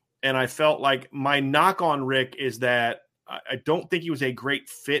 And I felt like my knock on Rick is that I don't think he was a great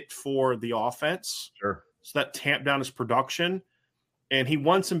fit for the offense. Sure. So that tamped down his production. And he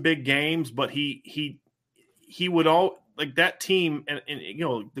won some big games, but he would all like that team. And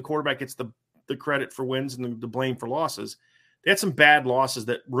the quarterback gets the credit for wins and the blame for losses. They had some bad losses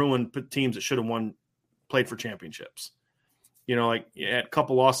that ruined teams that should have played for championships. Like he had a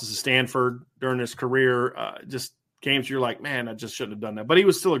couple losses to Stanford during his career, just games you're like, man, I just shouldn't have done that. But he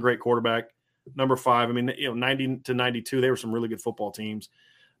was still a great quarterback. Number 5, 90 to 92, they were some really good football teams.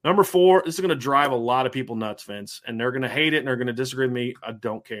 Number 4, this is going to drive a lot of people nuts, Vince, and they're going to hate it and they're going to disagree with me. I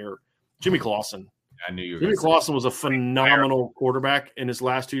don't care. Jimmy Clausen. I knew you were Jimmy Clausen was a phenomenal quarterback in his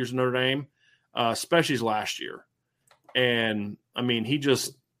last 2 years in Notre Dame, especially his last year. And I mean,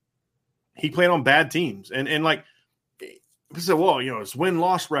 he played on bad teams. And like, he said, well, it's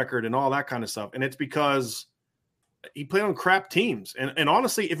win-loss record and all that kind of stuff. And it's because he played on crap teams. And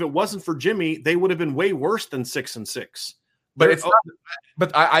honestly, if it wasn't for Jimmy, they would have been way worse than 6-6. But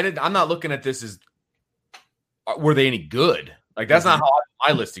I'm not looking at this as were they any good? Like, that's not how I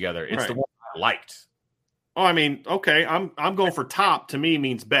put my list together. It's the one I liked. Oh, I mean, okay, I'm going for top. To me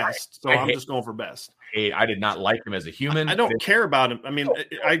means best, so I'm just going for best. I did not like him as a human. I don't care about him. I mean,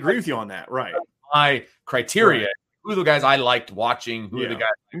 I agree with you on that, right? My criteria: who are the guys I liked watching? Who are the guys?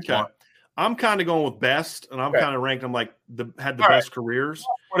 Okay, I'm kind of going with best, and I'm kind of ranked them like had the best careers.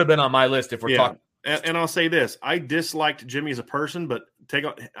 Would have been on my list if we're talking. And I'll say this: I disliked Jimmy as a person, but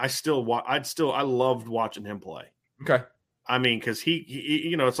I loved watching him play. Okay. I mean, because he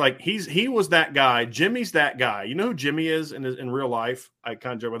it's like he was that guy. Jimmy's that guy. You know who Jimmy is in real life? I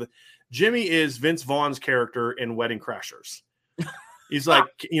kind of joke with it. Jimmy is Vince Vaughn's character in Wedding Crashers. He's like,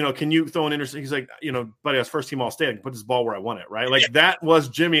 can you throw an interest? He's like, buddy, I was first team all state. I can put this ball where I want it, right? Like that was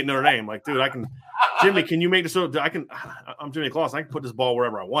Jimmy at Notre Dame. Like, dude, Jimmy, can you make this? I'm Jimmy Clausen. I can put this ball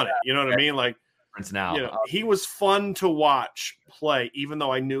wherever I want it. You know what I mean? Like, now, he was fun to watch play, even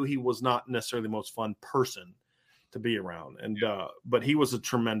though I knew he was not necessarily the most fun person to be around. And but he was a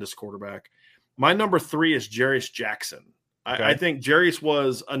tremendous quarterback. My number 3 is Jarius Jackson. Okay. I think Jarius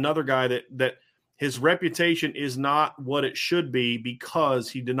was another guy that his reputation is not what it should be because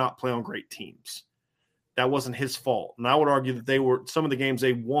he did not play on great teams. That wasn't his fault. And I would argue that some of the games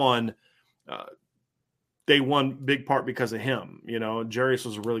they won big part because of him. Jarius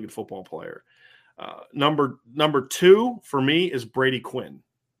was a really good football player. Number 2 for me is Brady Quinn.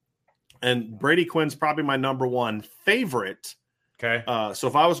 And Brady Quinn's probably my number 1 favorite. Okay. So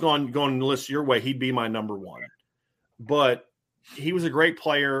if I was going to list your way, he'd be my number 1. But he was a great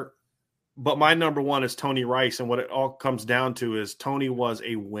player. But my number 1 is Tony Rice. And what it all comes down to is Tony was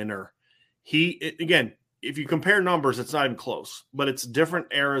a winner. Again, if you compare numbers, it's not even close. But it's different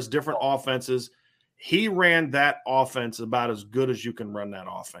eras, different offenses. He ran that offense about as good as you can run that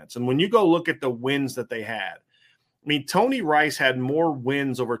offense. And when you go look at the wins that they had, I mean, Tony Rice had more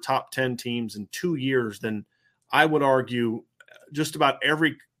wins over top 10 teams in 2 years than I would argue just about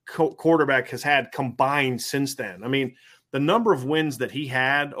every quarterback has had combined since then. I mean, the number of wins that he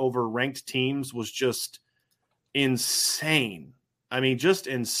had over ranked teams was just insane. I mean, just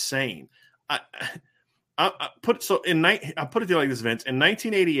insane. I put it to you like this, Vince. In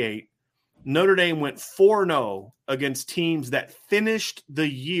 1988, Notre Dame went 4-0 against teams that finished the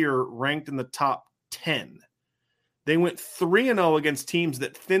year ranked in the top 10. They went 3-0 against teams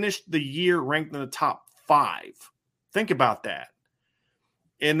that finished the year ranked in the top 5. Think about that.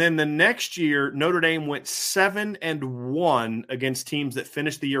 And then the next year, Notre Dame went 7-1 against teams that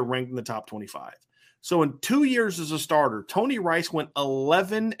finished the year ranked in the top 25. So in 2 years as a starter, Tony Rice went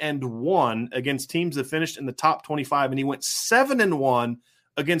 11-1 against teams that finished in the top 25, and he went 7-1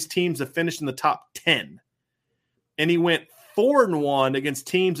 against teams that finished in the top 10. And he went 4-1 against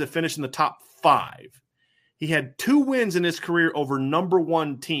teams that finished in the top 5. He had 2 wins in his career over number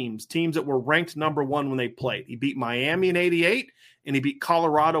 1 teams that were ranked number 1 when they played. He beat Miami in 88, and he beat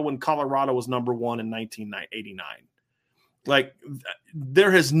Colorado when Colorado was number 1 in 1989. Like,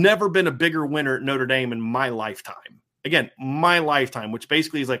 there has never been a bigger winner at Notre Dame in my lifetime. Again, my lifetime, which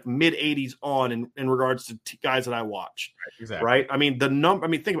basically is like mid-'80s on in regards to guys that I watch. Right, exactly. Right? I mean,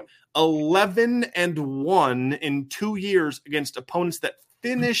 think about 11-1 in 2 years against opponents that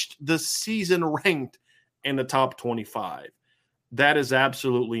finished the season ranked in the top 25. That is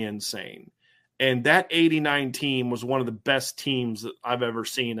absolutely insane. And that 89 team was one of the best teams that I've ever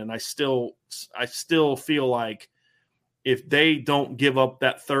seen. And I still feel like if they don't give up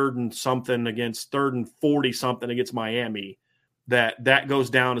that 3rd and 40 something against Miami, that goes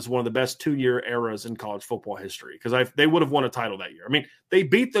down as one of the best 2-year eras in college football history. Because they would have won a title that year. I mean, they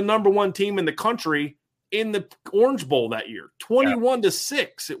beat the number 1 team in the country in the Orange Bowl that year,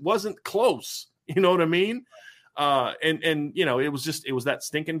 21-6. It wasn't close. You know what I mean? It was that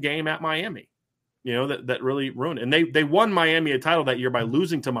stinking game at Miami, that really ruined it. And they won Miami a title that year by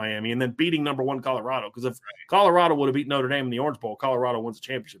losing to Miami and then beating number 1 Colorado. Because if Colorado would have beat Notre Dame in the Orange Bowl, Colorado wins the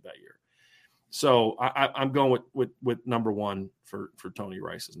championship that year. So I'm going with number 1 for Tony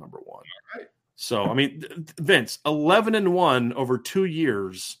Rice as number 1. Right. So, I mean, Vince, 11-1 over 2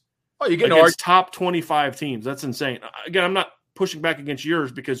 years. Oh, you get against top 25 teams. That's insane. Again, I'm not pushing back against yours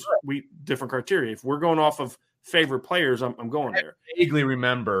because we different criteria. If we're going off of favorite players, I'm going there. I vaguely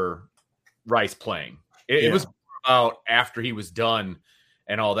remember Rice playing. It was about after he was done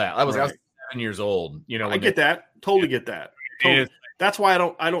and all that. I was 7 years old. I get that. Totally get that. Totally. That's why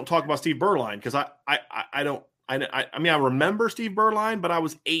I don't talk about Steve Berline because I I mean, I remember Steve Berline, but I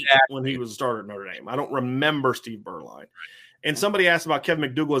was 8 when he was a starter at Notre Dame. I don't remember Steve Berline. And somebody asked about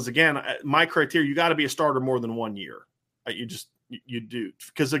Kevin McDougal. Again, my criteria, you got to be a starter more than 1 year. You do.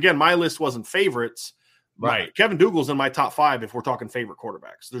 Because, again, my list wasn't favorites. Right. Kevin Dougal's in my top 5 if we're talking favorite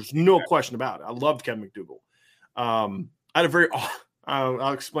quarterbacks. There's no question about it. I loved Kevin McDougal. I had a very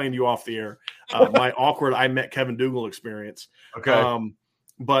I'll explain to you off the air my awkward I met Kevin Dougal experience. Okay.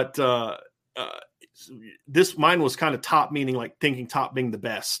 But this mine was kind of top, meaning like thinking top being the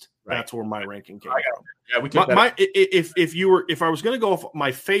best. Right. That's where my ranking came from. Yeah, we took if I was going to go off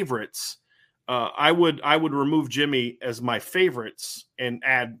my favorites, I would remove Jimmy as my favorites and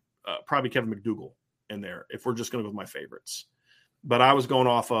add probably Kevin McDougal in there if we're just going to go with my favorites. But I was going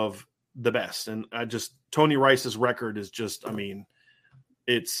off of the best, and Tony Rice's record is just, I mean,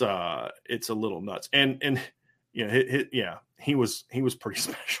 it's a little nuts. And he was pretty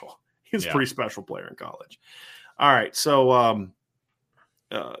special. He was a pretty special player in college. All right, so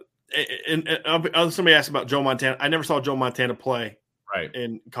somebody asked about Joe Montana. I never saw Joe Montana play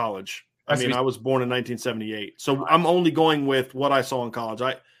in college. I was born in 1978, so I'm only going with what I saw in college.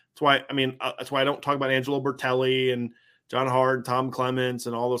 That's why I don't talk about Angelo Bertelli and John Hart, Tom Clements,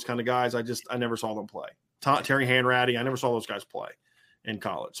 and all those kind of guys. I never saw them play. Terry Hanratty, I never saw those guys play in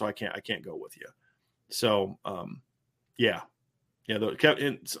college, so I can't go with you. So Kevin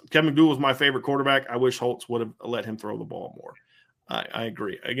McDougal was my favorite quarterback. I wish Holtz would have let him throw the ball more. I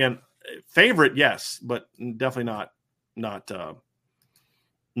agree. Again, favorite, yes, but definitely not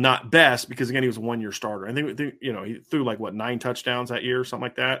best, because again, he was a 1-year starter. I think he threw 9 touchdowns that year, something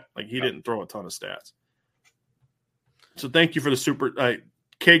like that. Like he didn't throw a ton of stats. So thank you for the super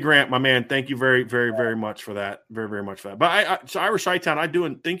K Grant, my man. Thank you very, very, very much for that. Very, very much for that. But so Irish Chi-Town, I do,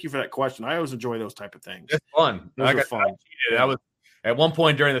 and thank you for that question. I always enjoy those type of things. It's fun. Those are fun. I was at one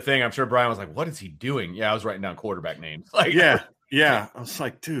point during the thing, I'm sure Brian was like, "What is he doing?" Yeah, I was writing down quarterback names. Yeah. I was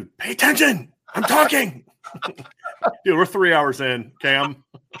like, dude, pay attention. I'm talking. Dude, we're 3 hours in, Cam.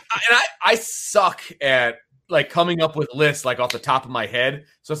 And I suck at coming up with lists off the top of my head.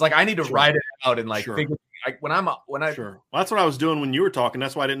 So it's I need to write it out and think when I sure. Well, that's what I was doing when you were talking.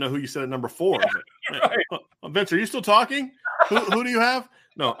 That's why I didn't know who you said at number 4. Right. Vince, are you still talking? Who do you have?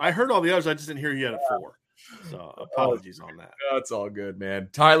 No, I heard all the others. I just didn't hear you at 4. So apologies on that. That's all good, man.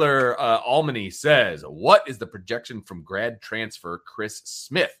 Tyler Almany says, "What is the projection from grad transfer Chris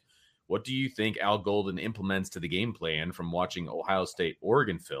Smith? What do you think Al Golden implements to the game plan from watching Ohio State,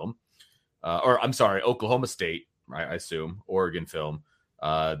 Oregon film? Oklahoma State, I assume, Oregon film.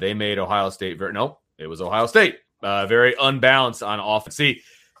 They made Ohio State it was Ohio State. Very unbalanced on offense. See,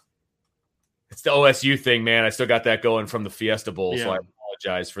 it's the OSU thing, man. I still got that going from the Fiesta Bowl, so I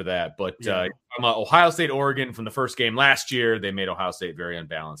apologize for that. But from Ohio State, Oregon, from the first game last year, they made Ohio State very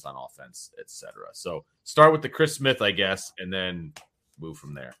unbalanced on offense, etc. So start with the Chris Smith, I guess, and then move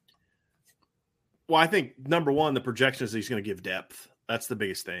from there. Well, I think number one, the projection is he's going to give depth. That's the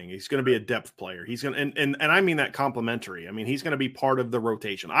biggest thing. He's going to be a depth player. He's going to, and I mean that complimentary. I mean, he's going to be part of the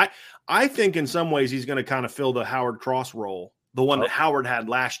rotation. I think in some ways he's going to kind of fill the Howard Cross role, the one that Howard had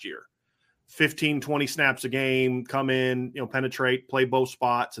last year. 15, 20 snaps a game, come in, penetrate, play both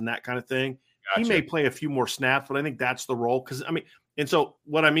spots and that kind of thing. Gotcha. He may play a few more snaps, but I think that's the role. And so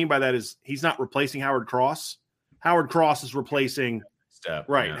what I mean by that is he's not replacing Howard Cross. Howard Cross is replacing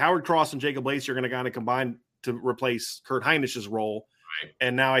right. Howard Cross and Jacob Lacey are going to kind of combine to replace Kurt Heinrich's role. Right.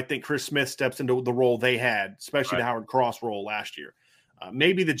 And now I think Chris Smith steps into the role they had, especially the Howard Cross role last year.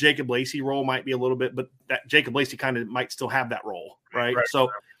 Maybe the Jacob Lacey role might be a little bit, but that Jacob Lacey kind of might still have that role, right? So,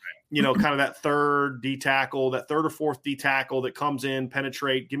 kind of that third D tackle, that third or fourth D tackle that comes in,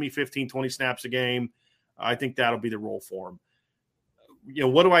 penetrate, give me 15, 20 snaps a game. I think that'll be the role for him.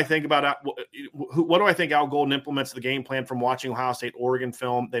 What do I think about what do I think Al Golden implements the game plan from watching Ohio State, Oregon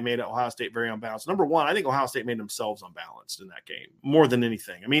film? They made Ohio State very unbalanced. Number one, I think Ohio State made themselves unbalanced in that game more than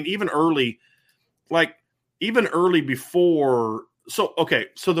anything. I mean, even early before. So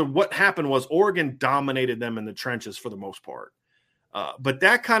what happened was Oregon dominated them in the trenches for the most part. But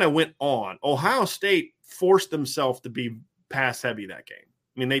that kind of went on. Ohio State forced themselves to be pass heavy that game.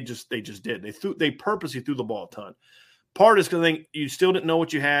 I mean, they just did. They purposely threw the ball a ton. Part is because I think you still didn't know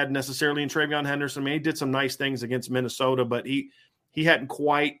what you had necessarily in Travion Henderson. I mean, he did some nice things against Minnesota, but he hadn't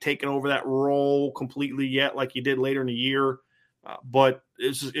quite taken over that role completely yet like he did later in the year. But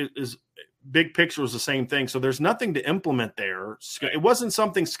it's big picture was the same thing. So there's nothing to implement there. It wasn't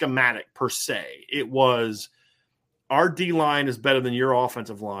something schematic per se. It was our D-line is better than your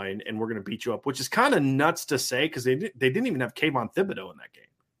offensive line, and we're going to beat you up, which is kind of nuts to say because they didn't even have Kayvon Thibodeau in that game.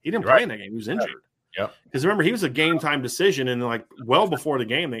 He didn't play in that game. He was injured. Yeah, because remember he was a game time decision, and well before the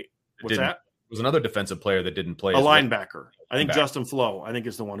game, was another defensive player that didn't play. A linebacker. I think Linebacker. Justin Flo, I think,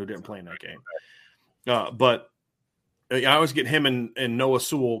 is the one who didn't play in that game. But I always get him and Noah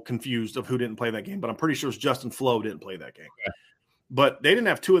Sewell confused of who didn't play that game, but I'm pretty sure it's Justin Flo didn't play that game. Okay. But they didn't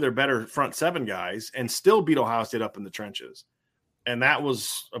have two of their better front seven guys and still beat Ohio State up in the trenches. And that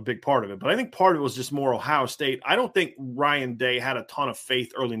was a big part of it. But I think part of it was just more Ohio State. I don't think Ryan Day had a ton of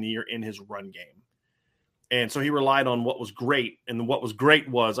faith early in the year in his run game. And so he relied on what was great. And what was great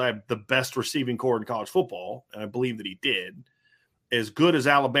was I have the best receiving core in college football, and I believe that he did. As good as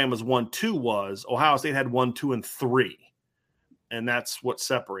Alabama's 1-2 was, Ohio State had 1, 2, and 3. And that's what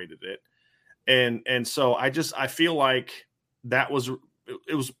separated it. And so I feel like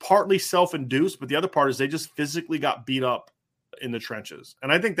it was partly self-induced, but the other part is they just physically got beat up in the trenches.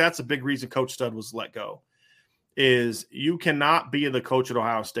 And I think that's a big reason Coach Stud was let go, is you cannot be the coach at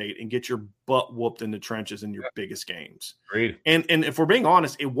Ohio State and get your butt whooped in the trenches in your biggest games. Agreed. And if we're being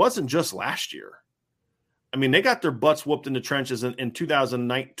honest, it wasn't just last year. I mean, they got their butts whooped in the trenches in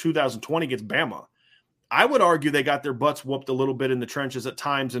 2020 against Bama. I would argue they got their butts whooped a little bit in the trenches at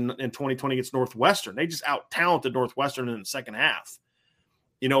times in 2020 against Northwestern. They just out-talented Northwestern in the second half.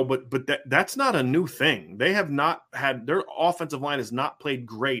 But that's not a new thing. They have not had – their offensive line has not played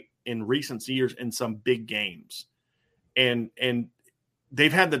great in recent years in some big games. And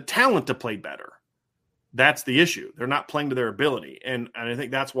they've had the talent to play better. That's the issue. They're not playing to their ability. And I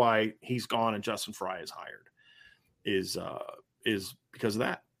think that's why he's gone and Justin Fry is hired is because of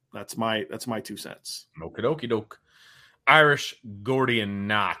that. That's my 2 cents. Okie doke. Irish Gordian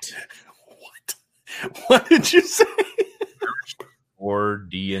knot. What did you say?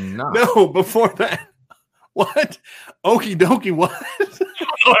 Gordian knot. No, before that. What? Okie dokie, what?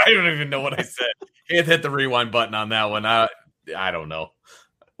 I don't even know what I said. Can't hit the rewind button on that one. I don't know.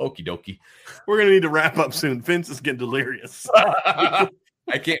 Okie dokie. We're going to need to wrap up soon. Vince is getting delirious. I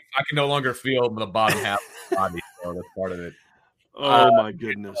can no longer feel the bottom half of the body. So that's part of it. Oh, my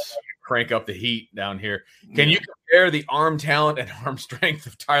goodness. Crank up the heat down here. Can you compare the arm talent and arm strength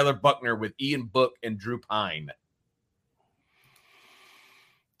of Tyler Buchner with Ian Book and Drew Pine?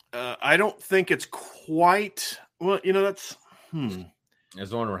 I don't think it's quite – well, that's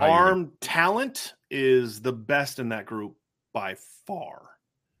arm talent is the best in that group by far.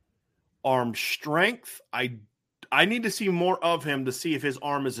 Arm strength, I need to see more of him to see if his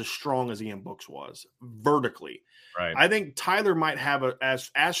arm is as strong as Ian Book's was vertically. Right. I think Tyler might have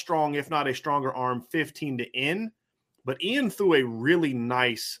as strong, if not a stronger arm, 15 to in, but Ian threw a really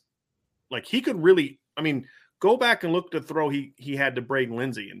nice, he could really, go back and look at the throw he had to Braden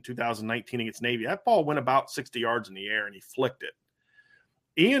Lindsey in 2019 against Navy. That ball went about 60 yards in the air and he flicked it.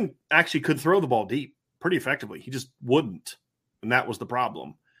 Ian actually could throw the ball deep pretty effectively. He just wouldn't. And that was the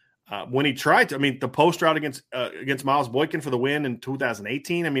problem. When he tried to, the post route against Miles Boykin for the win in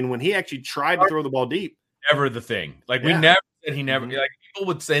 2018, when he actually tried to throw the ball deep. Never the thing. We never said he never, people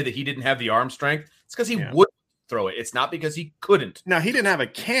would say that he didn't have the arm strength. It's because he wouldn't throw it. It's not because he couldn't. Now, he didn't have a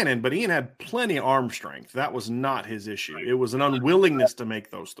cannon, but Ian had plenty of arm strength. That was not his issue. It was an unwillingness to make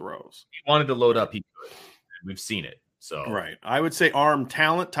those throws. He wanted to load up. He could. We've seen it. So right. I would say arm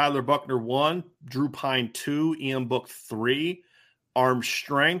talent, Tyler Buchner 1, Drew Pine 2, Ian Book 3. Arm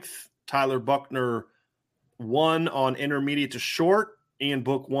strength, Tyler Buchner 1 on intermediate to short, Ian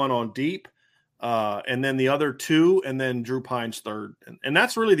Book 1 on deep. And then the other 2, and then Drew Pine's 3rd. And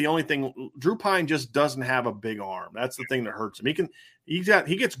that's really the only thing. Drew Pine just doesn't have a big arm. That's the thing that hurts him. He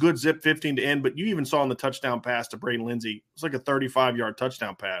gets good zip 15 to end, but you even saw in the touchdown pass to Braden Lindsey, it's like a 35-yard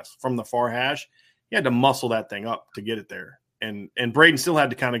touchdown pass from the far hash. He had to muscle that thing up to get it there. And Braden still had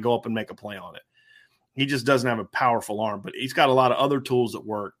to kind of go up and make a play on it. He just doesn't have a powerful arm, but he's got a lot of other tools that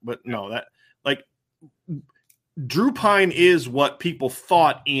work. But no, Drew Pine is what people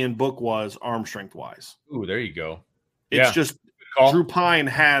thought Ian Book was arm strength wise. Ooh, there you go. It's just Drew Pine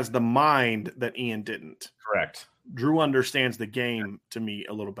has the mind that Ian didn't. Correct. Drew understands the game to me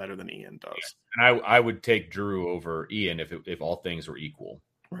a little better than Ian does. And I would take Drew over Ian if all things were equal.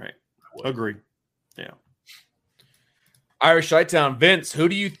 Right. Agree. Yeah. Irish Chi-Town, Vince, who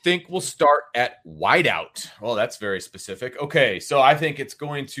do you think will start at wideout? Well, that's very specific. Okay, so I think it's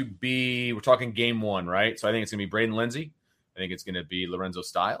going to be, we're talking game 1, right? So I think it's going to be Braden Lindsey. I think it's going to be Lorenzo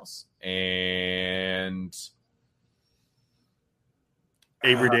Styles. And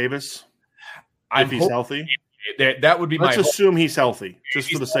Avery Davis, if he's healthy. That would be Let's assume he's healthy,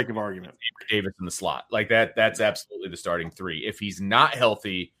 just for the sake of argument. Avery Davis in the slot. That's absolutely the starting 3. If he's not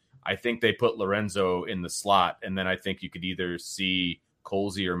healthy, I think they put Lorenzo in the slot, and then I think you could either see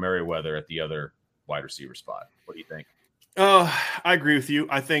Colsey or Merriweather at the other wide receiver spot. What do you think? I agree with you.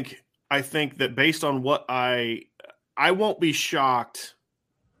 I think that based on what I won't be shocked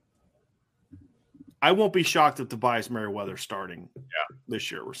I won't be shocked if Tobias Merriweather's starting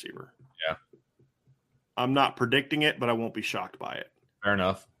this year, receiver. Yeah. I'm not predicting it, but I won't be shocked by it. Fair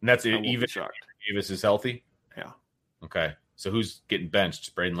enough. And that's even if Davis is healthy? Yeah. Okay. So who's getting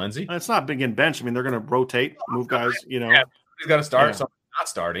benched? Braden Lindsey? It's not big in bench. I mean, they're going to rotate, move guys, Yeah, he's got to start. Some not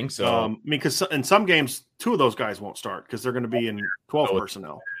starting. So, because in some games, 2 of those guys won't start because they're going to be in 12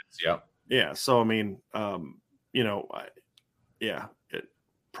 personnel. Yeah. Yeah. So, I mean,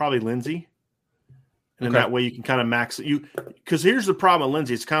 probably Lindsey. And then that way you can kind of max it. Because here's the problem with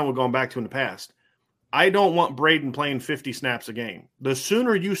Lindsey. It's kind of what going back to in the past. I don't want Braden playing 50 snaps a game. The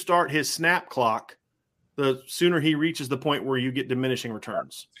sooner you start his snap clock, the sooner he reaches the point where you get diminishing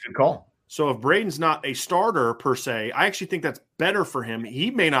returns. Good call. So if Braden's not a starter per se, I actually think that's better for him.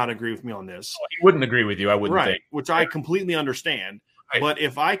 He may not agree with me on this. He wouldn't agree with you, I wouldn't think. Which I completely understand. Right. But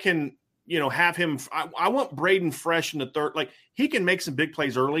if I can, have him – I want Braden fresh in the third – like he can make some big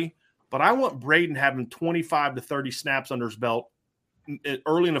plays early, but I want Braden having 25 to 30 snaps under his belt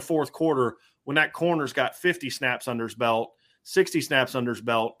early in the fourth quarter when that corner's got 50 snaps under his belt, 60 snaps under his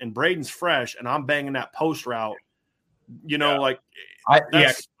belt, and Braden's fresh, and I'm banging that post route, I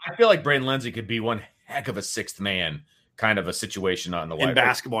feel like Braden Lindsey could be one heck of a sixth man kind of a situation on the wide. In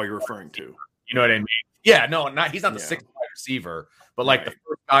basketball, you're referring to. You know what I mean? Yeah, no, he's not the sixth wide receiver, but like the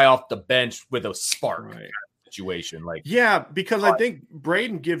first guy off the bench with a spark kind of situation. Because I think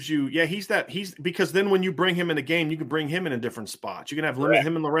Braden gives you, because then when you bring him in a game, you can bring him in a different spot. You can have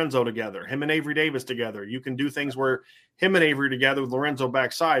him and Lorenzo together, him and Avery Davis together. You can do things where him and Avery together with Lorenzo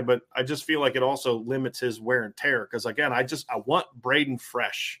backside, but I just feel like it also limits his wear and tear. Because again, I want Braden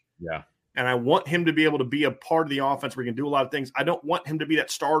fresh. Yeah. And I want him to be able to be a part of the offense where he can do a lot of things. I don't want him to be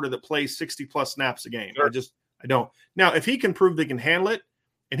that starter that plays 60 plus snaps a game. Sure. I don't. Now, if he can prove they can handle it,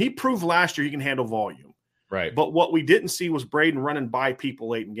 and he proved last year he can handle volume. Right. But what we didn't see was Braden running by people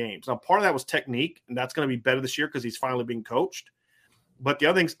late in games. Now, part of that was technique, and that's going to be better this year because he's finally being coached. But the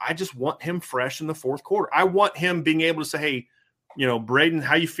other things, I just want him fresh in the fourth quarter. I want him being able to say, hey, Braden,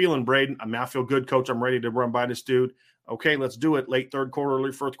 how you feeling, Braden? I feel good, coach. I'm ready to run by this dude. Okay, let's do it. Late third quarter,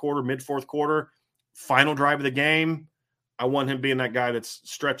 early fourth quarter, mid fourth quarter, final drive of the game. I want him being that guy that's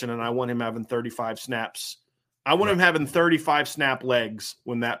stretching, and I want him having 35 snaps. I want him having 35 snap legs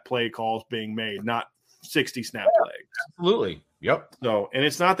when that play call is being made, not 60 snap legs. Absolutely. Yep. So, and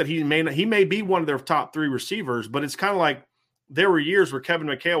it's not that he may be one of their top 3 receivers, but it's kind of like there were years where Kevin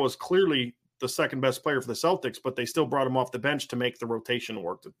McHale was clearly the second best player for the Celtics, but they still brought him off the bench to make the rotation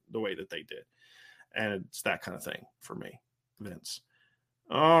work the way that they did. And it's that kind of thing for me, Vince.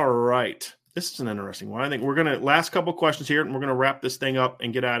 All right. This is an interesting one. I think we're going to last couple questions here, and we're going to wrap this thing up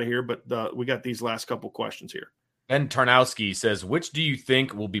and get out of here. But we got these last couple questions here. Ben Tarnowski says, which do you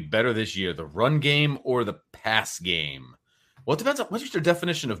think will be better this year, the run game or the pass game? Well, it depends on what's your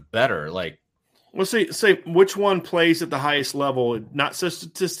definition of better. Like, well, say which one plays at the highest level, not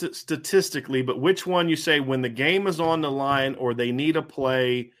statistically, but which one you say when the game is on the line or they need a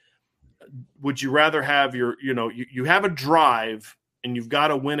play. Would you rather have you have a drive and you've got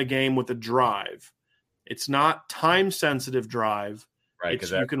to win a game with a drive? It's not time-sensitive drive. Right.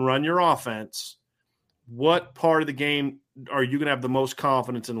 You can run your offense. What part of the game are you going to have the most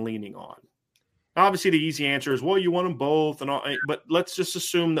confidence in leaning on? Obviously, the easy answer is, well, you want them both, and all, but let's just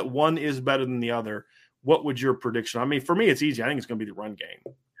assume that one is better than the other. What would your prediction? I mean, for me, it's easy. I think it's going to be the run game.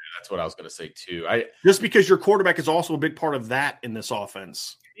 Yeah, that's what I was going to say too. Just because your quarterback is also a big part of that in this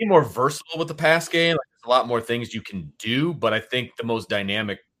offense. Be more versatile with the pass game. Like, there's a lot more things you can do, but I think the most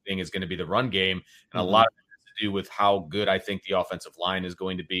dynamic thing is going to be the run game, and a lot of it has to do with how good I think the offensive line is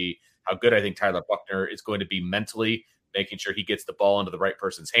going to be, how good I think Tyler Buchner is going to be mentally, making sure he gets the ball into the right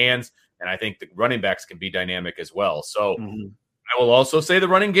person's hands. And I think the running backs can be dynamic as well. So I will also say the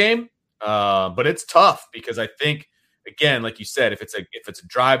running game, but it's tough because I think, again, like you said, if it's a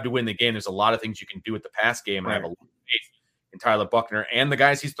drive to win the game, there's a lot of things you can do with the pass game. And I have a lot of faith in Tyler Buchner and the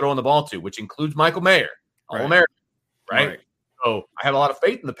guys he's throwing the ball to, which includes Michael Mayer, All-American, right? So I have a lot of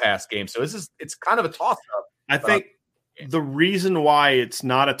faith in the pass game. So it's kind of a toss-up. I think the reason why it's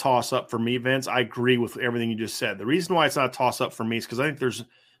not a toss-up for me, Vince, I agree with everything you just said. The reason why it's not a toss-up for me is because I think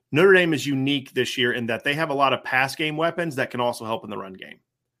Notre Dame is unique this year in that they have a lot of pass game weapons that can also help in the run game.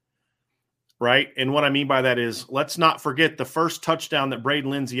 Right? And what I mean by that is, let's not forget the first touchdown that Braden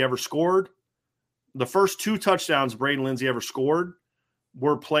Lindsey ever scored. The first 2 touchdowns Braden Lindsey ever scored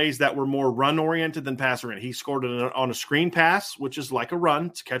were plays that were more run-oriented than pass-oriented. He scored it on a screen pass, which is like a run.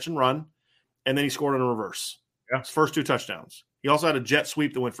 It's catch and run. And then he scored on a reverse. Yeah. His first 2 touchdowns. He also had a jet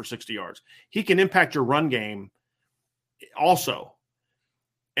sweep that went for 60 yards. He can impact your run game also.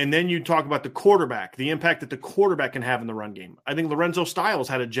 And then you talk about the quarterback, the impact that the quarterback can have in the run game. I think Lorenzo Styles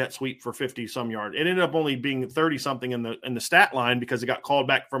had a jet sweep for 50-some yards. It ended up only being 30-something in the stat line because it got called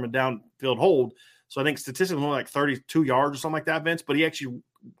back from a downfield hold. So I think statistically only like 32 yards or something like that, Vince. But he actually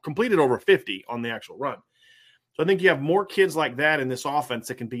completed over 50 on the actual run. So I think you have more kids like that in this offense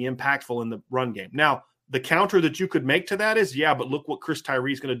that can be impactful in the run game. Now, the counter that you could make to that is, but look what Chris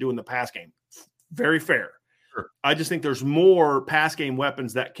Tyree is going to do in the pass game. Very fair. Sure. I just think there's more pass game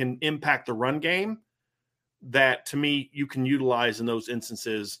weapons that can impact the run game that, to me, you can utilize in those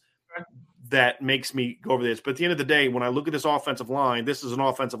instances. That makes me go over this. But at the end of the day, when I look at this offensive line, this is an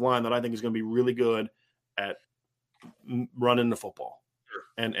offensive line that I think is going to be really good at running the football. Sure.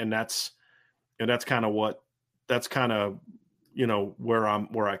 And that's kind of where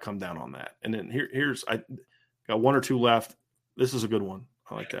I come down on that. And then here's I got one or two left. This is a good one.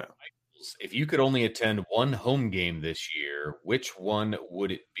 I like that. If you could only attend one home game this year, which one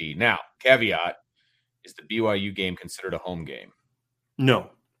would it be? Now, caveat, is the BYU game considered a home game? No.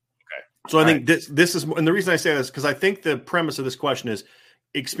 Okay. So I think this is, and the reason I say this, because I think the premise of this question is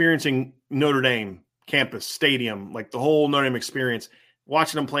experiencing Notre Dame campus, stadium, like the whole Notre Dame experience,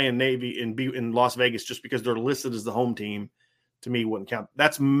 watching them play in Navy in Las Vegas just because they're listed as the home team, to me, wouldn't count.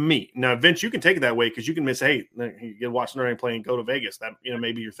 That's me. Now, Vince, you can take it that way because you can say, hey, you can watch Notre Dame play and go to Vegas. That,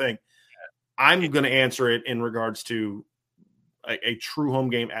 maybe your thing. I'm going to answer it in regards to a true home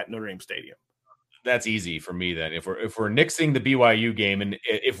game at Notre Dame Stadium. That's easy for me then. If we're nixing the BYU game, and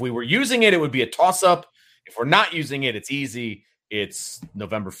if we were using it, it would be a toss-up. If we're not using it, it's easy. It's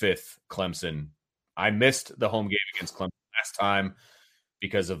November 5th, Clemson. I missed the home game against Clemson last time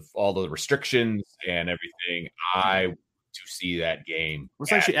because of all the restrictions and everything. I want to see that game. I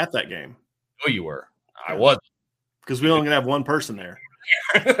was actually at that game. Oh, you were. I wasn't. Because we only going to have one person there.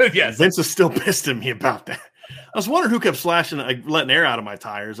 Yes. Vince is still pissed at me about that. I was wondering who kept slashing, letting air out of my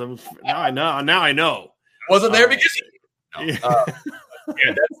tires. Now I know. Wasn't there because no. that's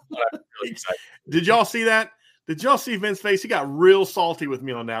what I'm really excited. Did y'all see that? Did y'all see Vince's face? He got real salty with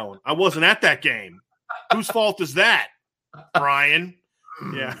me on that one. I wasn't at that game. Whose fault is that, Brian?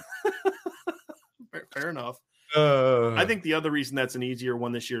 Yeah. Fair enough. I think the other reason that's an easier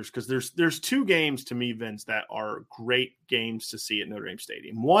one this year is because there's two games to me, Vince, that are great games to see at Notre Dame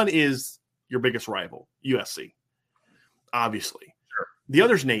Stadium. One is your biggest rival, USC, obviously. Sure. The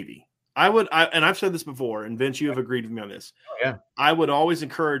other's Navy. And I've said this before, and Vince, you have agreed with me on this. Oh, yeah. I would always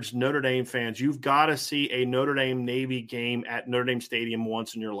encourage Notre Dame fans, you've got to see a Notre Dame Navy game at Notre Dame Stadium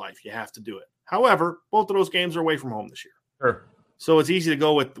once in your life. You have to do it. However, both of those games are away from home this year. Sure. So it's easy to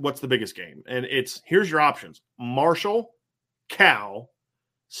go with what's the biggest game. And here's your options: Marshall, Cal,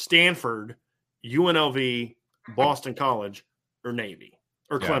 Stanford, UNLV, Boston College, or Navy,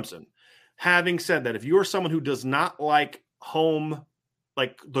 or Clemson. Having said that, if you are someone who does not like home,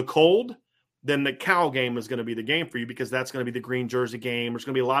 like the cold, then the Cal game is going to be the game for you because that's going to be the green jersey game. There's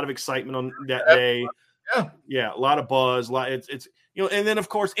going to be a lot of excitement on that day. Yeah, a lot of buzz. It's and then of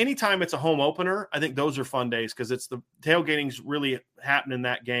course, anytime it's a home opener, I think those are fun days because it's the tailgating's really happening in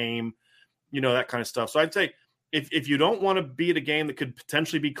that game, that kind of stuff. So I'd say if you don't want to be at a game that could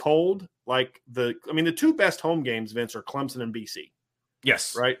potentially be cold, like the two best home games, Vince, are Clemson and BC.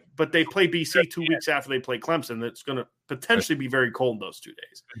 Yes. Right. But they play BC 2 weeks after they play Clemson. That's going to potentially be very cold those 2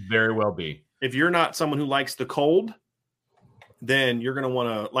 days. Could very well be. If you're not someone who likes the cold, then you're going to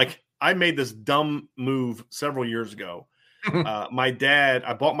want to I made this dumb move several years ago.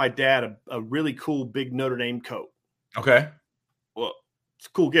 I bought my dad a really cool big Notre Dame coat. Okay. Well, it's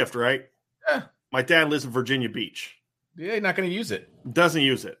a cool gift, right? Yeah. My dad lives in Virginia Beach. Yeah, you're not going to use it. Doesn't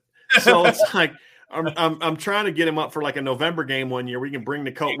use it. So it's like I'm trying to get him up for like a November game one year. We can bring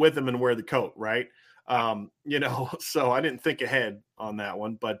the coat with him and wear the coat, right? So I didn't think ahead on that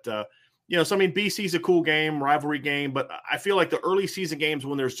one, but BC's a cool game, rivalry game, but I feel like the early season games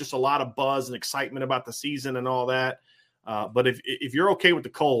when there's just a lot of buzz and excitement about the season and all that. But if you're okay with the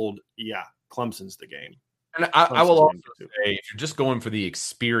cold, Clemson's the game. And I will also say, if you're just going for the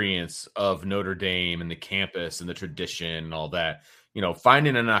experience of Notre Dame and the campus and the tradition and all that,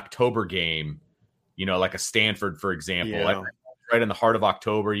 finding an October game, like a Stanford, for example, right in the heart of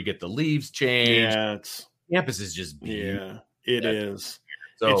October, you get the leaves changed. Yeah, campus is just beautiful. Yeah, it is.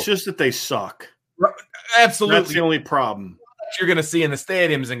 So, it's just that they suck. Absolutely. That's the only problem. What you're going to see in the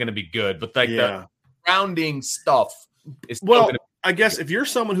stadium isn't going to be good, but the surrounding stuff is I guess if you're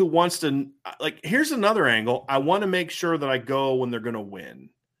someone who wants to, here's another angle. I want to make sure that I go when they're going to win.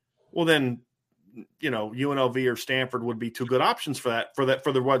 Well, then, UNLV or Stanford would be two good options for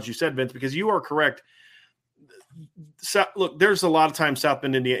the ones you said, Vince, because you are correct. So, look, there's a lot of times South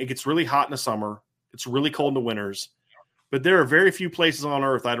Bend, Indiana, it gets really hot in the summer. It's really cold in the winters. But there are very few places on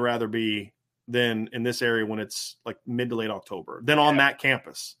earth I'd rather be than in this area when it's like mid to late October than on that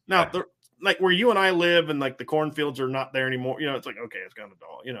campus. Now, like where you and I live and like the cornfields are not there anymore, it's like, okay, it's kind of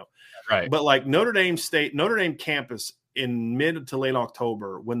dull, Right. But like Notre Dame campus in mid to late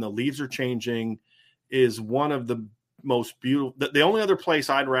October when the leaves are changing is one of the most beautiful. The only other place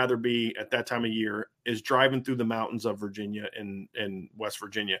I'd rather be at that time of year is driving through the mountains of Virginia and West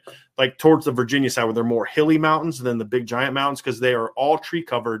Virginia, like towards the Virginia side where they're more hilly mountains than the big giant mountains because they are all tree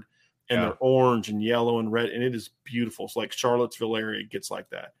covered and they're orange and yellow and red, and it is beautiful. It's like Charlottesville area gets like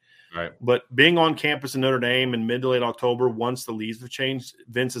that. Right. But being on campus in Notre Dame in mid to late October, once the leaves have changed,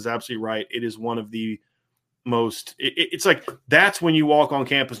 Vince is absolutely right. It is one of the most. It's like that's when you walk on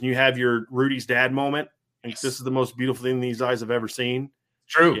campus and you have your Rudy's dad moment. And this is the most beautiful thing these eyes have ever seen.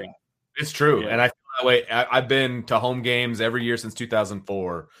 True. Yeah. It's true. Yeah. And I feel that way. I've been to home games every year since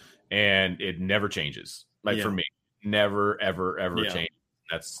 2004, and it never changes. For me, never, ever, ever changes.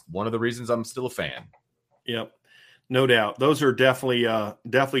 That's one of the reasons I'm still a fan. Yep. No doubt. Those are definitely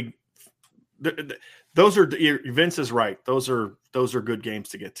those are Vince is right. Those are good games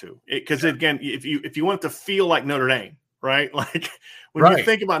to get to. Because again, if you want it to feel like Notre Dame, right? Like when you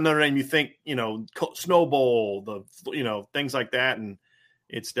think about Notre Dame, you think, Snow Bowl, the things like that, and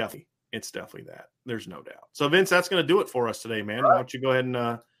it's definitely that. There's no doubt. So Vince, that's going to do it for us today, man. Why don't you go ahead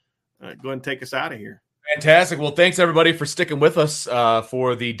and take us out of here? Fantastic. Well, thanks everybody for sticking with us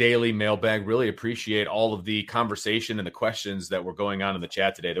for the daily mailbag. Really appreciate all of the conversation and the questions that were going on in the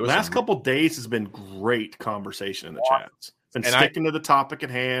chat today. There was last couple of days has been great conversation in the chats. Been sticking to the topic at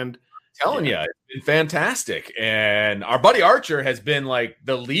hand. Telling you, it's been fantastic. And our buddy Archer has been like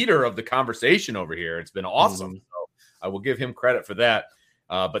the leader of the conversation over here. It's been awesome. So I will give him credit for that.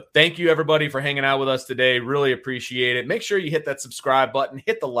 But thank you everybody for hanging out with us today. Really appreciate it. Make sure you hit that subscribe button,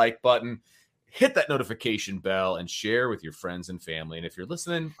 hit the like button, hit that notification bell, and share with your friends and family. And if you're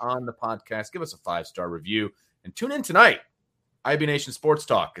listening on the podcast, give us a 5-star review and tune in tonight. IB Nation Sports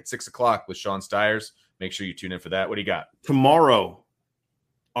Talk at 6:00 with Sean Stiers. Make sure you tune in for that. What do you got? Tomorrow,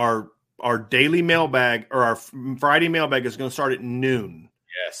 our daily mailbag or our Friday mailbag is going to start at noon.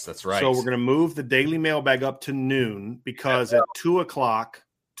 Yes, that's right. So we're going to move the daily mailbag up to noon because at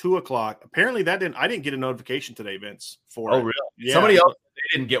 2:00, apparently I didn't get a notification today, Vince. Really? Yeah. Somebody else,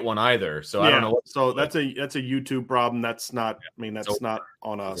 they didn't get one either. So I don't know. So that's a YouTube problem. That's not, not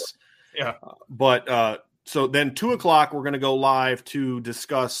on us. Yeah. So then 2:00, we're going to go live to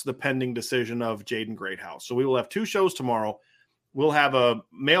discuss the pending decision of Jaden Greathouse. So we will have 2 shows tomorrow. We'll have a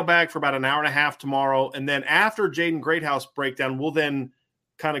mailbag for about an hour and a half tomorrow. And then after Jaden Greathouse breakdown, we'll then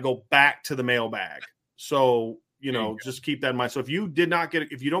kind of go back to the mailbag. So, just keep that in mind. So if you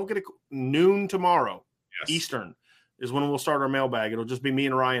don't get a noon tomorrow, Eastern is when we'll start our mailbag. It'll just be me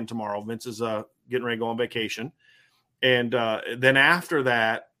and Ryan tomorrow. Vince is getting ready to go on vacation. And then after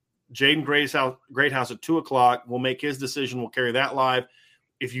that, Jaden Greathouse at 2:00 will make his decision. We'll carry that live.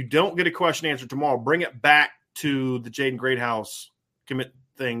 If you don't get a question answered tomorrow, bring it back to the Jaden Greathouse commit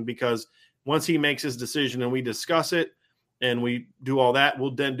thing, because once he makes his decision and we discuss it and we do all that,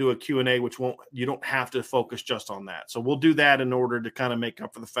 we'll then do a Q&A, you don't have to focus just on that. So we'll do that in order to kind of make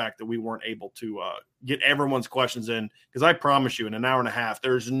up for the fact that we weren't able to get everyone's questions in, because I promise you in an hour and a half,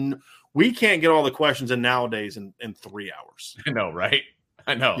 we can't get all the questions in nowadays in 3 hours. I know, right?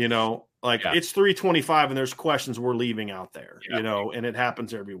 I know. It's 3:25 and there's questions we're leaving out there, and it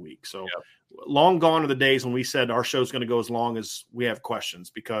happens every week. So long gone are the days when we said our show's going to go as long as we have questions,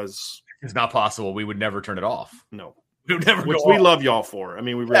 because it's not possible. We would never turn it off. No, we would never. Which we love y'all for. I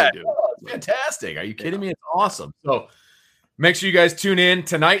mean, we really do. It's fantastic. Are you kidding me? It's awesome. So make sure you guys tune in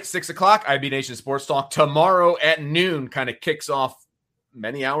tonight, 6:00, IB Nation Sports Talk. Tomorrow at noon kind of kicks off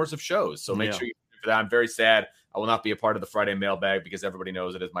many hours of shows. So make sure you tune in for that. I'm very sad I will not be a part of the Friday mailbag because everybody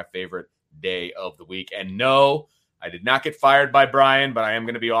knows it is my favorite day of the week. And no, I did not get fired by Brian, but I am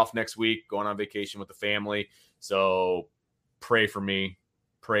going to be off next week, going on vacation with the family. So pray for me,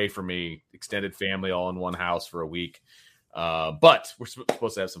 extended family all in one house for a week. But we're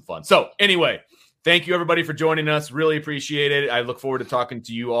supposed to have some fun. So anyway, thank you everybody for joining us. Really appreciate it. I look forward to talking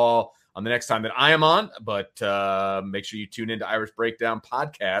to you all on the next time that I am on, but make sure you tune into Irish Breakdown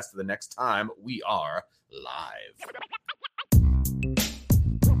Podcast the next time we are live.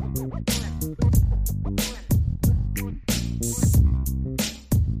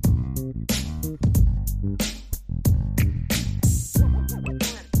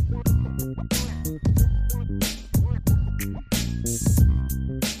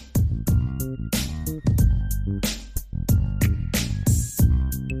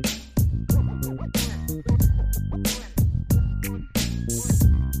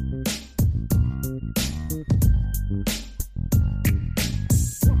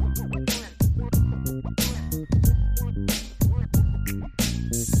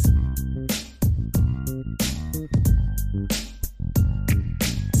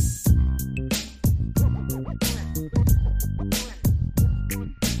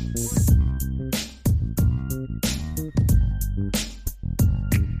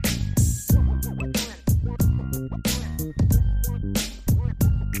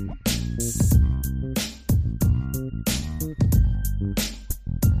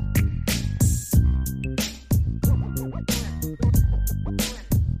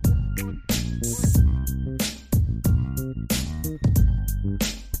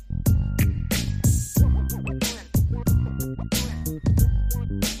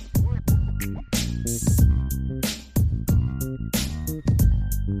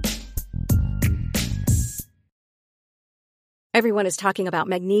 Everyone is talking about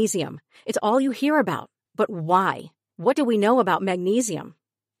magnesium. It's all you hear about. But why? What do we know about magnesium?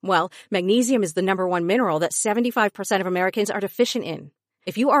 Well, magnesium is the number one mineral that 75% of Americans are deficient in.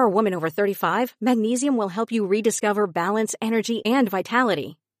 If you are a woman over 35, magnesium will help you rediscover balance, energy, and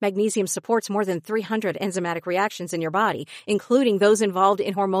vitality. Magnesium supports more than 300 enzymatic reactions in your body, including those involved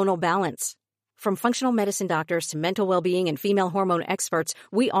in hormonal balance. From functional medicine doctors to mental well-being and female hormone experts,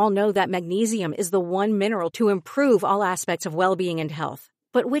 we all know that magnesium is the one mineral to improve all aspects of well-being and health.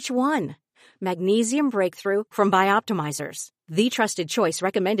 But which one? Magnesium Breakthrough from Bioptimizers, the trusted choice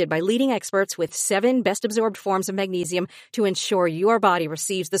recommended by leading experts with 7 best-absorbed forms of magnesium to ensure your body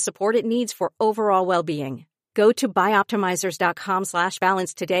receives the support it needs for overall well-being. Go to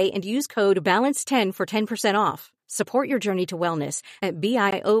bioptimizers.com/balance today and use code BALANCE10 for 10% off. Support your journey to wellness at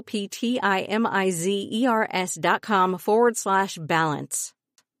bioptimizers.com/balance.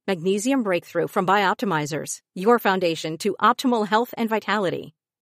 Magnesium Breakthrough from Bioptimizers, your foundation to optimal health and vitality.